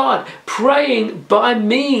will of God. Praying by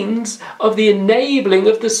means of the enabling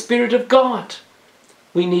of the Spirit of God.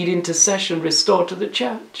 We need intercession restored to the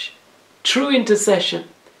church. True intercession.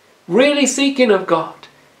 Really seeking of God.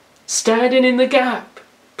 Standing in the gap.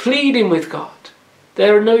 Pleading with God.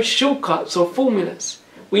 There are no shortcuts or formulas.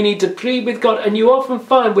 We need to plead with God. And you often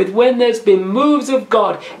find when there's been moves of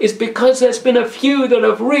God, it's because there's been a few that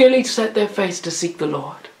have really set their face to seek the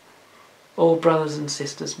Lord. Oh, brothers and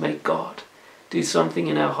sisters, may God do something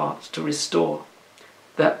in our hearts to restore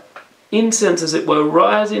that incense, as it were,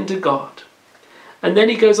 rising to God. And then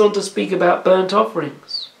he goes on to speak about burnt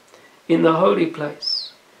offerings in the holy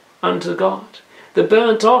place unto God. The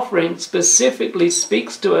burnt offering specifically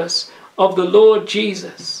speaks to us of the Lord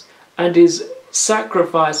Jesus and his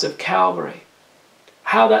sacrifice of Calvary,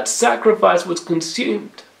 how that sacrifice was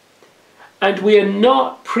consumed. And we are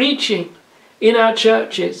not preaching in our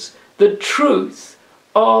churches the truth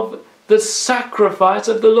of the sacrifice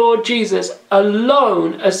of the Lord Jesus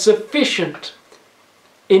alone as sufficient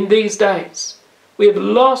in these days. We have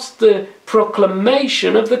lost the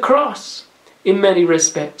proclamation of the cross in many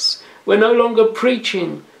respects. We're no longer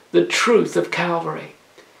preaching the truth of Calvary.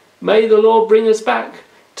 May the Lord bring us back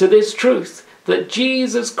to this truth, that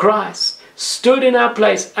Jesus Christ stood in our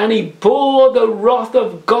place and he bore the wrath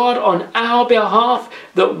of God on our behalf,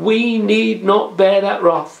 that we need not bear that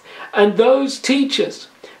wrath. And those teachers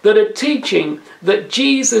that are teaching that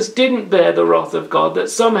Jesus didn't bear the wrath of God, that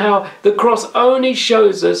somehow the cross only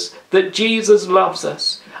shows us that Jesus loves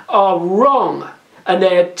us, are wrong, and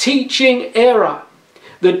they are teaching error.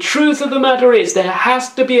 The truth of the matter is there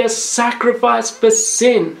has to be a sacrifice for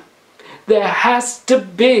sin. There has to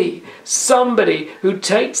be somebody who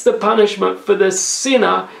takes the punishment for the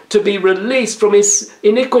sinner to be released from his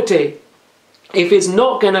iniquity, if he's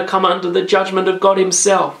not going to come under the judgment of God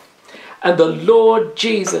himself. And the Lord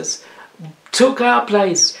Jesus took our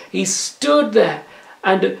place. He stood there.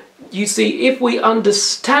 And you see, if we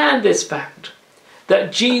understand this fact,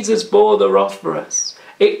 that Jesus bore the wrath for us,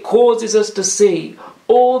 it causes us to see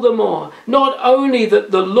all the more, not only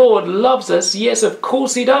that the Lord loves us, yes, of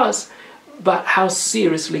course he does, but how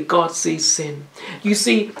seriously God sees sin. You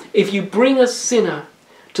see, if you bring a sinner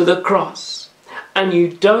to the cross and you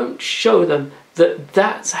don't show them that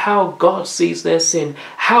that's how God sees their sin,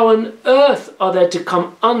 how on earth are they to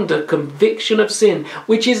come under conviction of sin,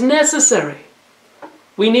 which is necessary?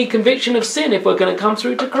 We need conviction of sin if we're going to come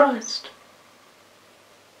through to Christ.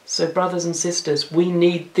 So, brothers and sisters, we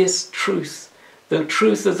need this truth, the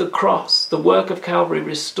truth of the cross, the work of Calvary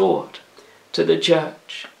restored to the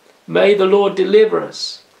church. May the Lord deliver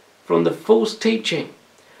us from the false teaching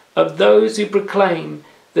of those who proclaim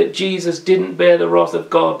that Jesus didn't bear the wrath of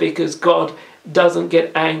God because God doesn't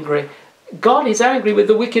get angry. God is angry with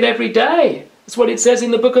the wicked every day. That's what it says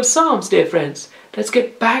in the book of Psalms, dear friends. Let's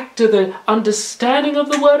get back to the understanding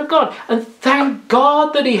of the Word of God and thank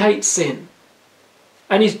God that he hates sin.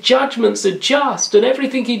 And his judgments are just and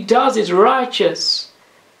everything he does is righteous.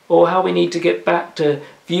 Or how we need to get back to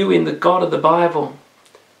viewing the God of the Bible.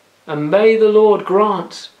 And may the Lord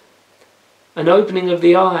grant an opening of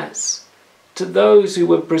the eyes to those who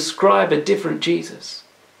would prescribe a different Jesus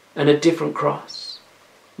and a different cross.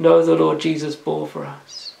 Know the Lord Jesus bore for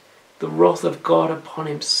us the wrath of God upon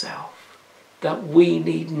himself, that we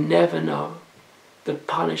need never know the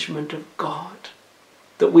punishment of God,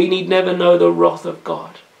 that we need never know the wrath of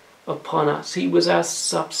God upon us. He was our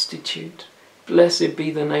substitute. Blessed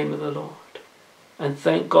be the name of the Lord. And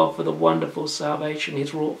thank God for the wonderful salvation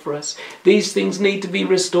he's wrought for us. These things need to be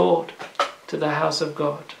restored to the house of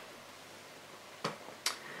God.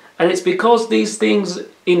 And it's because these things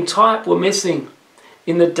in type were missing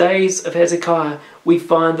in the days of Hezekiah, we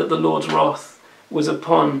find that the Lord's wrath was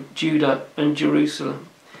upon Judah and Jerusalem.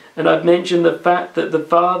 And I've mentioned the fact that the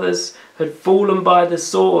fathers had fallen by the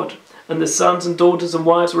sword and the sons and daughters and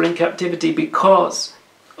wives were in captivity because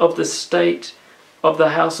of the state of the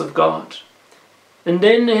house of God. And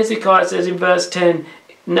then Hezekiah says in verse 10,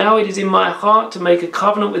 now it is in my heart to make a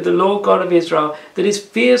covenant with the Lord God of Israel, that his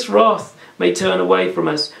fierce wrath may turn away from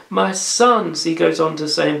us. My sons, he goes on to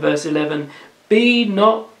say in verse 11, be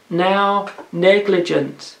not now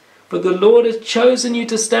negligent, for the Lord has chosen you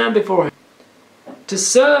to stand before him, to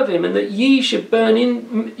serve him, and that ye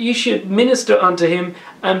should minister unto him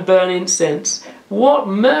and burn incense. What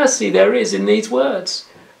mercy there is in these words.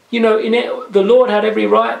 You know, in it, the Lord had every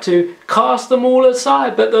right to cast them all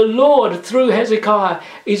aside, but the Lord, through Hezekiah,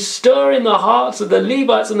 is stirring the hearts of the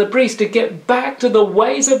Levites and the priests to get back to the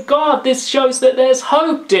ways of God. This shows that there's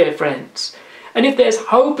hope, dear friends. And if there's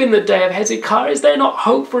hope in the day of Hezekiah, is there not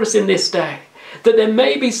hope for us in this day? That there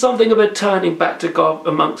may be something of a turning back to God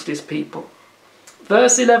amongst his people.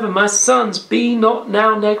 Verse 11, my sons, be not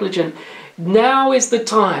now negligent. Now is the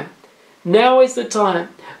time Now is the time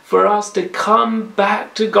for us to come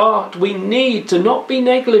back to God. We need to not be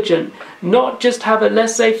negligent, not just have a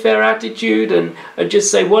laissez-faire attitude and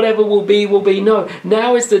just say whatever will be, will be. No,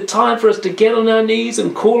 now is the time for us to get on our knees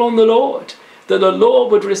and call on the Lord, that the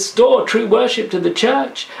Lord would restore true worship to the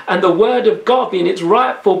church and the word of God be in its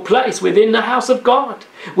rightful place within the house of God.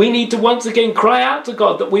 We need to once again cry out to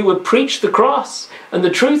God that we would preach the cross and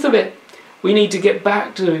the truth of it. We need to get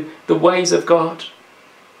back to the ways of God.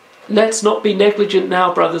 Let's not be negligent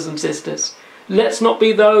now, brothers and sisters. Let's not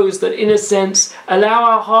be those that, in a sense, allow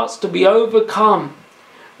our hearts to be overcome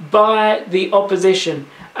by the opposition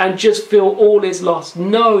and just feel all is lost.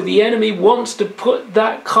 No, the enemy wants to put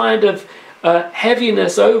that kind of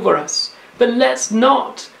heaviness over us. But let's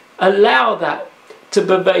not allow that to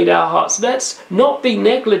pervade our hearts. Let's not be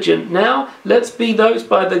negligent now. Let's be those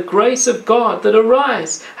by the grace of God that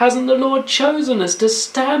arise. Hasn't the Lord chosen us to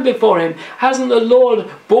stand before him? Hasn't the Lord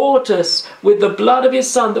bought us with the blood of his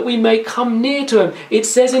Son that we may come near to him? It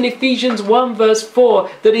says in Ephesians 1 verse 4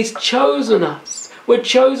 that he's chosen us. We're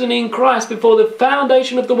chosen in Christ before the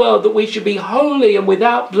foundation of the world, that we should be holy and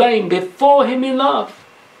without blame before him in love.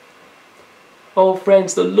 Oh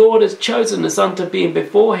friends, the Lord has chosen us unto being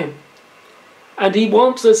before him. And he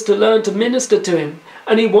wants us to learn to minister to him.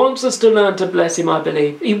 And he wants us to learn to bless him, I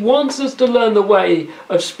believe. He wants us to learn the way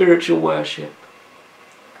of spiritual worship.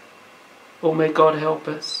 Oh, may God help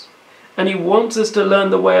us. And he wants us to learn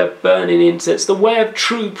the way of burning incense, the way of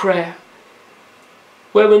true prayer.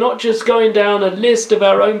 Where we're not just going down a list of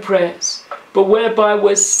our own prayers, but whereby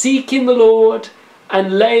we're seeking the Lord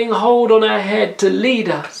and laying hold on our head to lead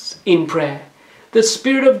us in prayer. The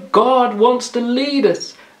Spirit of God wants to lead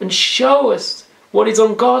us and show us what is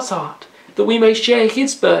on God's heart, that we may share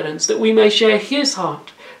his burdens, that we may share his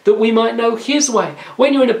heart, that we might know his way.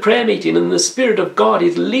 When you're in a prayer meeting and the Spirit of God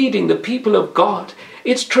is leading the people of God,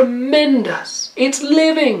 it's tremendous, it's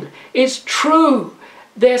living, it's true,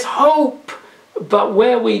 there's hope. But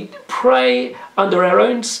where we pray under our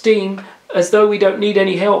own steam as though we don't need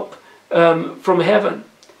any help from heaven,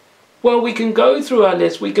 well, we can go through our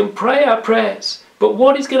list, we can pray our prayers, but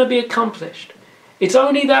what is going to be accomplished? It's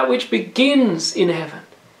only that which begins in heaven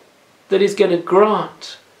that is going to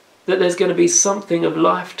grant that there's going to be something of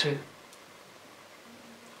life to.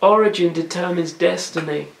 Origin determines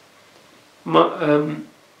destiny,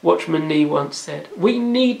 Watchman Nee once said. We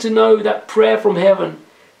need to know that prayer from heaven,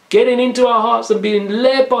 getting into our hearts and being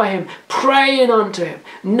led by him, praying unto him,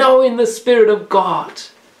 knowing the Spirit of God.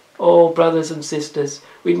 Oh, brothers and sisters,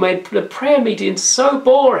 we've made the prayer meeting so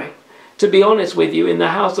boring, to be honest with you, in the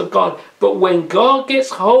house of God. But when God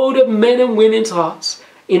gets hold of men and women's hearts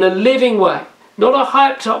in a living way, not a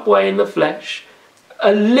hyped up way in the flesh,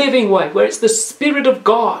 a living way where it's the Spirit of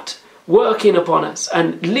God working upon us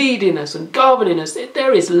and leading us and governing us,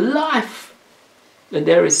 there is life and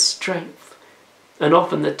there is strength. And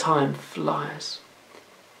often the time flies.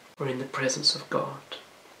 We're in the presence of God.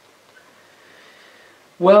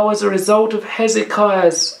 Well, as a result of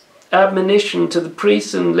Hezekiah's admonition to the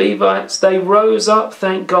priests and Levites, they rose up,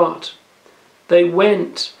 thank God. They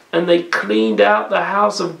went and they cleaned out the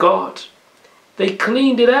house of God. They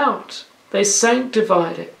cleaned it out. They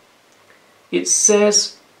sanctified it. It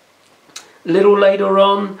says a little later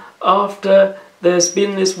on, after there's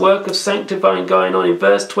been this work of sanctifying going on, in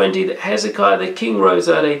verse 20, that Hezekiah the king rose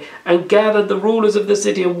early and gathered the rulers of the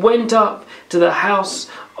city and went up to the house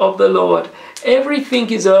of the Lord. Everything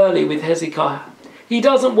is early with Hezekiah. He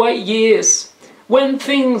doesn't wait years. When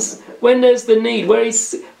there's the need,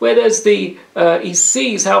 he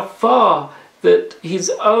sees how far that his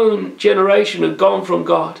own generation had gone from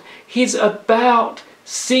God. He's about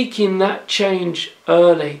seeking that change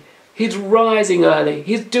early. He's rising early.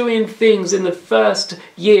 He's doing things in the first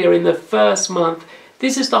year, in the first month.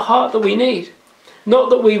 This is the heart that we need. Not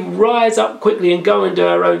that we rise up quickly and go and do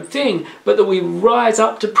our own thing, but that we rise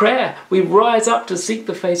up to prayer. We rise up to seek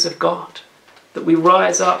the face of God. That we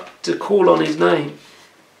rise up to call on his name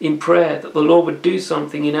in prayer, that the Lord would do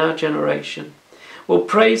something in our generation. Well,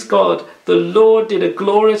 praise God, the Lord did a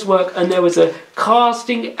glorious work, and there was a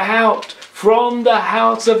casting out from the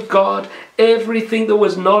house of God everything that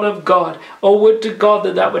was not of God. Oh, would to God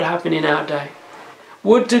that that would happen in our day.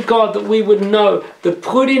 Would to God that we would know the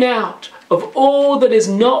putting out of all that is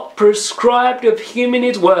not prescribed of him in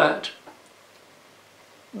his word.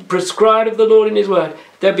 Prescribed of the Lord in his word.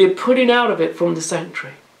 There'd be a putting out of it from the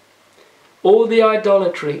sanctuary. All the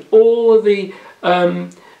idolatry, all the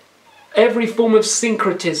every form of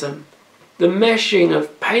syncretism, the meshing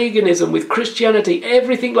of paganism with Christianity,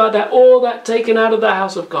 everything like that, all that taken out of the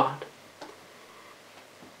house of God.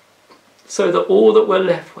 So that all that we're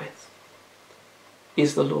left with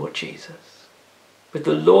is the Lord Jesus, with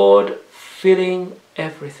the Lord filling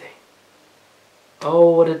everything.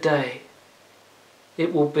 Oh, what a day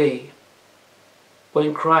it will be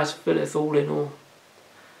when Christ filleth all in all.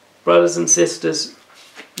 Brothers and sisters,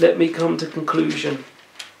 let me come to conclusion.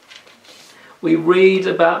 We read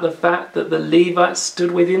about the fact that the Levites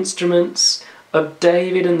stood with instruments of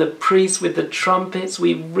David and the priests with the trumpets.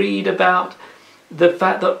 We read about the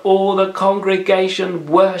fact that all the congregation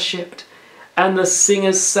worshipped and the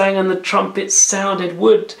singers sang and the trumpets sounded.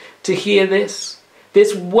 Would to hear this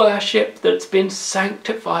worship that's been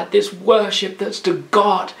sanctified, this worship that's to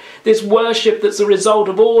God, this worship that's a result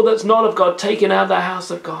of all that's not of God taken out of the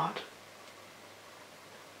house of God.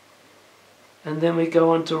 And then we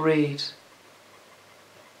go on to read,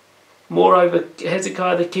 moreover,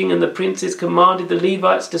 Hezekiah the king and the princes commanded the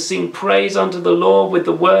Levites to sing praise unto the Lord with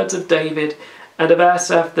the words of David and of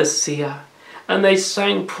Asaph the seer. And they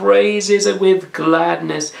sang praises with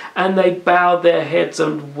gladness, and they bowed their heads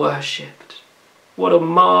and worshipped. What a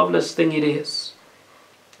marvellous thing it is.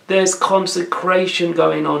 There's consecration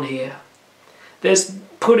going on here. There's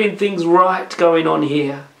putting things right going on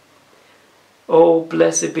here. Oh,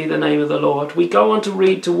 blessed be the name of the Lord. We go on to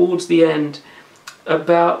read towards the end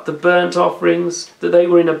about the burnt offerings, that they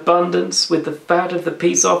were in abundance with the fat of the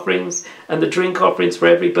peace offerings and the drink offerings for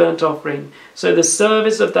every burnt offering. So the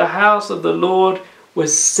service of the house of the Lord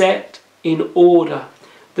was set in order.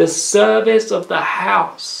 The service of the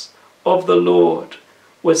house of the Lord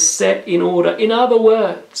was set in order. In other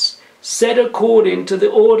words, set according to the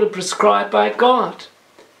order prescribed by God.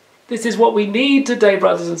 This is what we need today,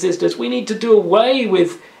 brothers and sisters. We need to do away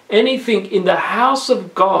with anything in the house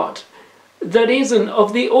of God that isn't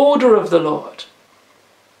of the order of the Lord.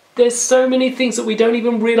 There's so many things that we don't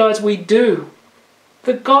even realize we do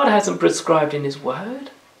that God hasn't prescribed in his word.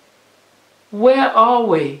 Where are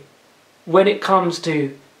we when it comes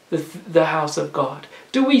to the house of God?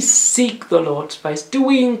 Do we seek the Lord's face? Do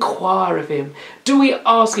we inquire of him? Do we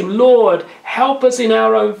ask him, Lord, help us in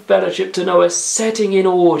our own fellowship to know a setting in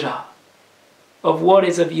order of what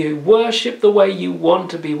is of you? Worship the way you want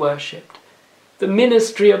to be worshipped. The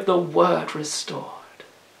ministry of the word restored.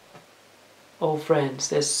 Oh friends,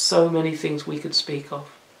 there's so many things we could speak of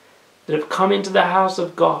that have come into the house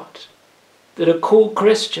of God, that are called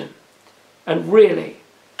Christian, and really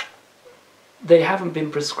they haven't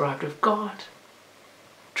been prescribed of God.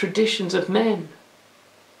 Traditions of men.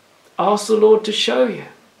 Ask the Lord to show you.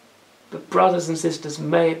 But brothers and sisters,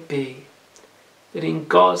 may it be that in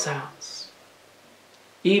God's house,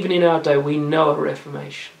 even in our day, we know a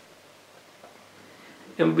reformation.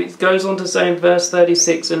 And it goes on to say in verse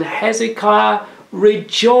 36, and Hezekiah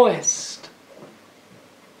rejoiced,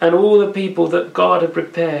 and all the people that God had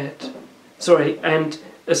prepared, that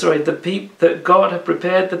God had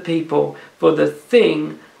prepared the people, for the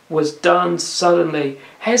thing was done suddenly.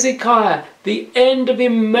 Hezekiah, the end of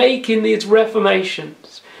him making these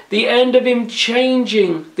reformations, the end of him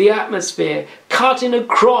changing the atmosphere, cutting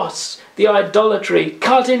across the idolatry,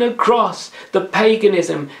 cutting across the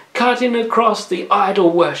paganism, cutting across the idol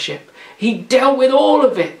worship. He dealt with all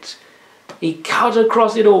of it. He cut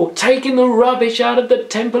across it all, taking the rubbish out of the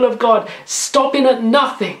temple of God, stopping at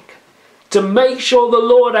nothing to make sure the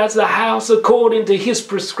Lord has the house according to his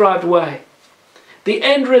prescribed way. The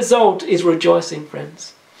end result is rejoicing,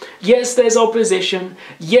 friends. Yes, there's opposition.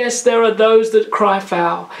 Yes, there are those that cry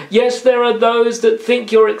foul. Yes, there are those that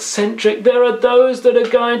think you're eccentric. There are those that are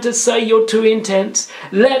going to say you're too intense.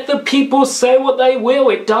 Let the people say what they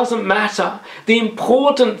will. It doesn't matter. The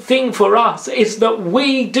important thing for us is that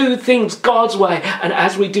we do things God's way. And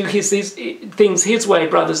as we do things his way,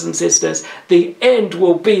 brothers and sisters, the end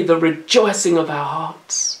will be the rejoicing of our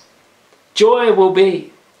hearts. Joy will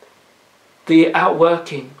be the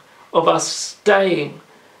outworking of us staying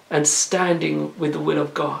and standing with the will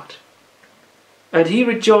of God. And he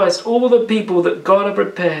rejoiced, all the people that God had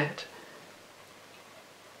prepared.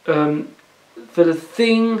 For the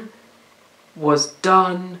thing was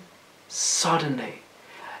done suddenly.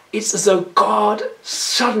 It's as though God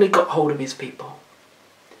suddenly got hold of his people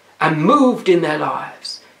and moved in their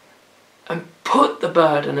lives and put the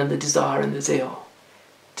burden and the desire and the zeal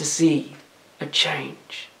to see a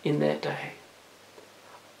change in their day.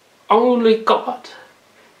 Only God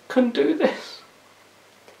can do this.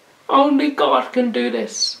 Only God can do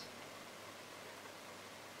this.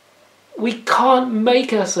 We can't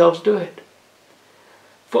make ourselves do it.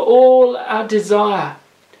 For all our desire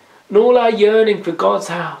and all our yearning for God's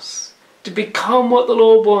house to become what the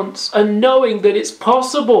Lord wants, and knowing that it's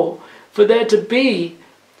possible for there to be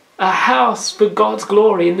a house for God's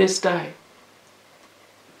glory in this day,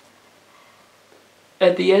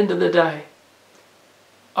 at the end of the day,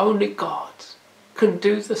 only God can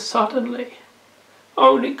do the suddenly.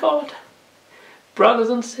 Only God. Brothers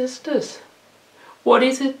and sisters, what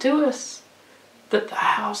is it to us that the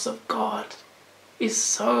house of God is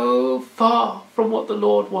so far from what the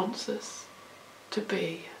Lord wants us to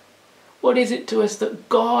be? What is it to us that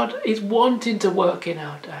God is wanting to work in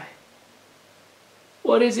our day?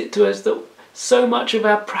 What is it to us that so much of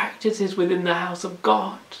our practices within the house of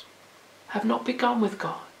God have not begun with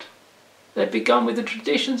God? They've begun with the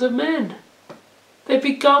traditions of men. They've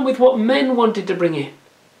begun with what men wanted to bring in.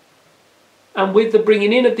 And with the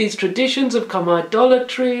bringing in of these traditions have come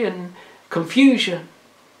idolatry and confusion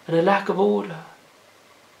and a lack of order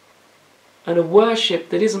and a worship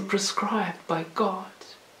that isn't prescribed by God,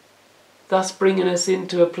 thus bringing us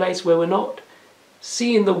into a place where we're not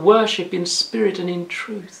seeing the worship in spirit and in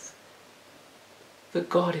truth that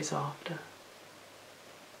God is after.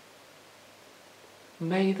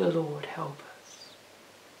 May the Lord help us.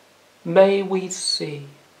 May we see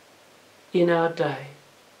in our day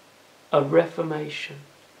a reformation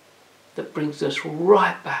that brings us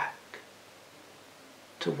right back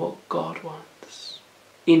to what God wants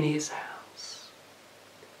in his house.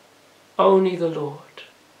 Only the Lord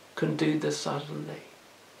can do the suddenly.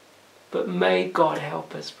 But may God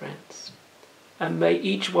help us, friends, and may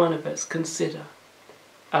each one of us consider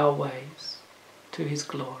our ways to his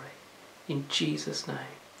glory. In Jesus'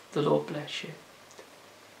 name, the Lord bless you.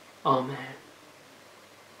 Amen.